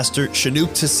game master, Chinook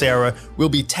Tessera, will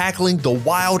be tackling the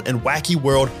wild and wacky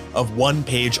world of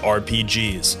one-page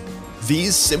RPGs.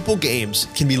 These simple games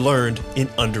can be learned in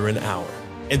under an hour.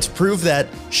 And to prove that,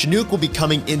 Chinook will be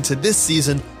coming into this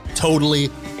season totally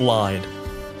blind.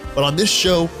 But on this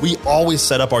show, we always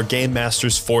set up our game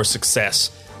masters for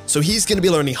success. So he's going to be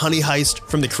learning Honey Heist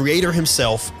from the creator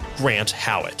himself, Grant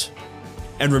Howitt.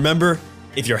 And remember,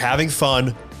 if you're having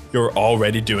fun, you're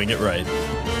already doing it right.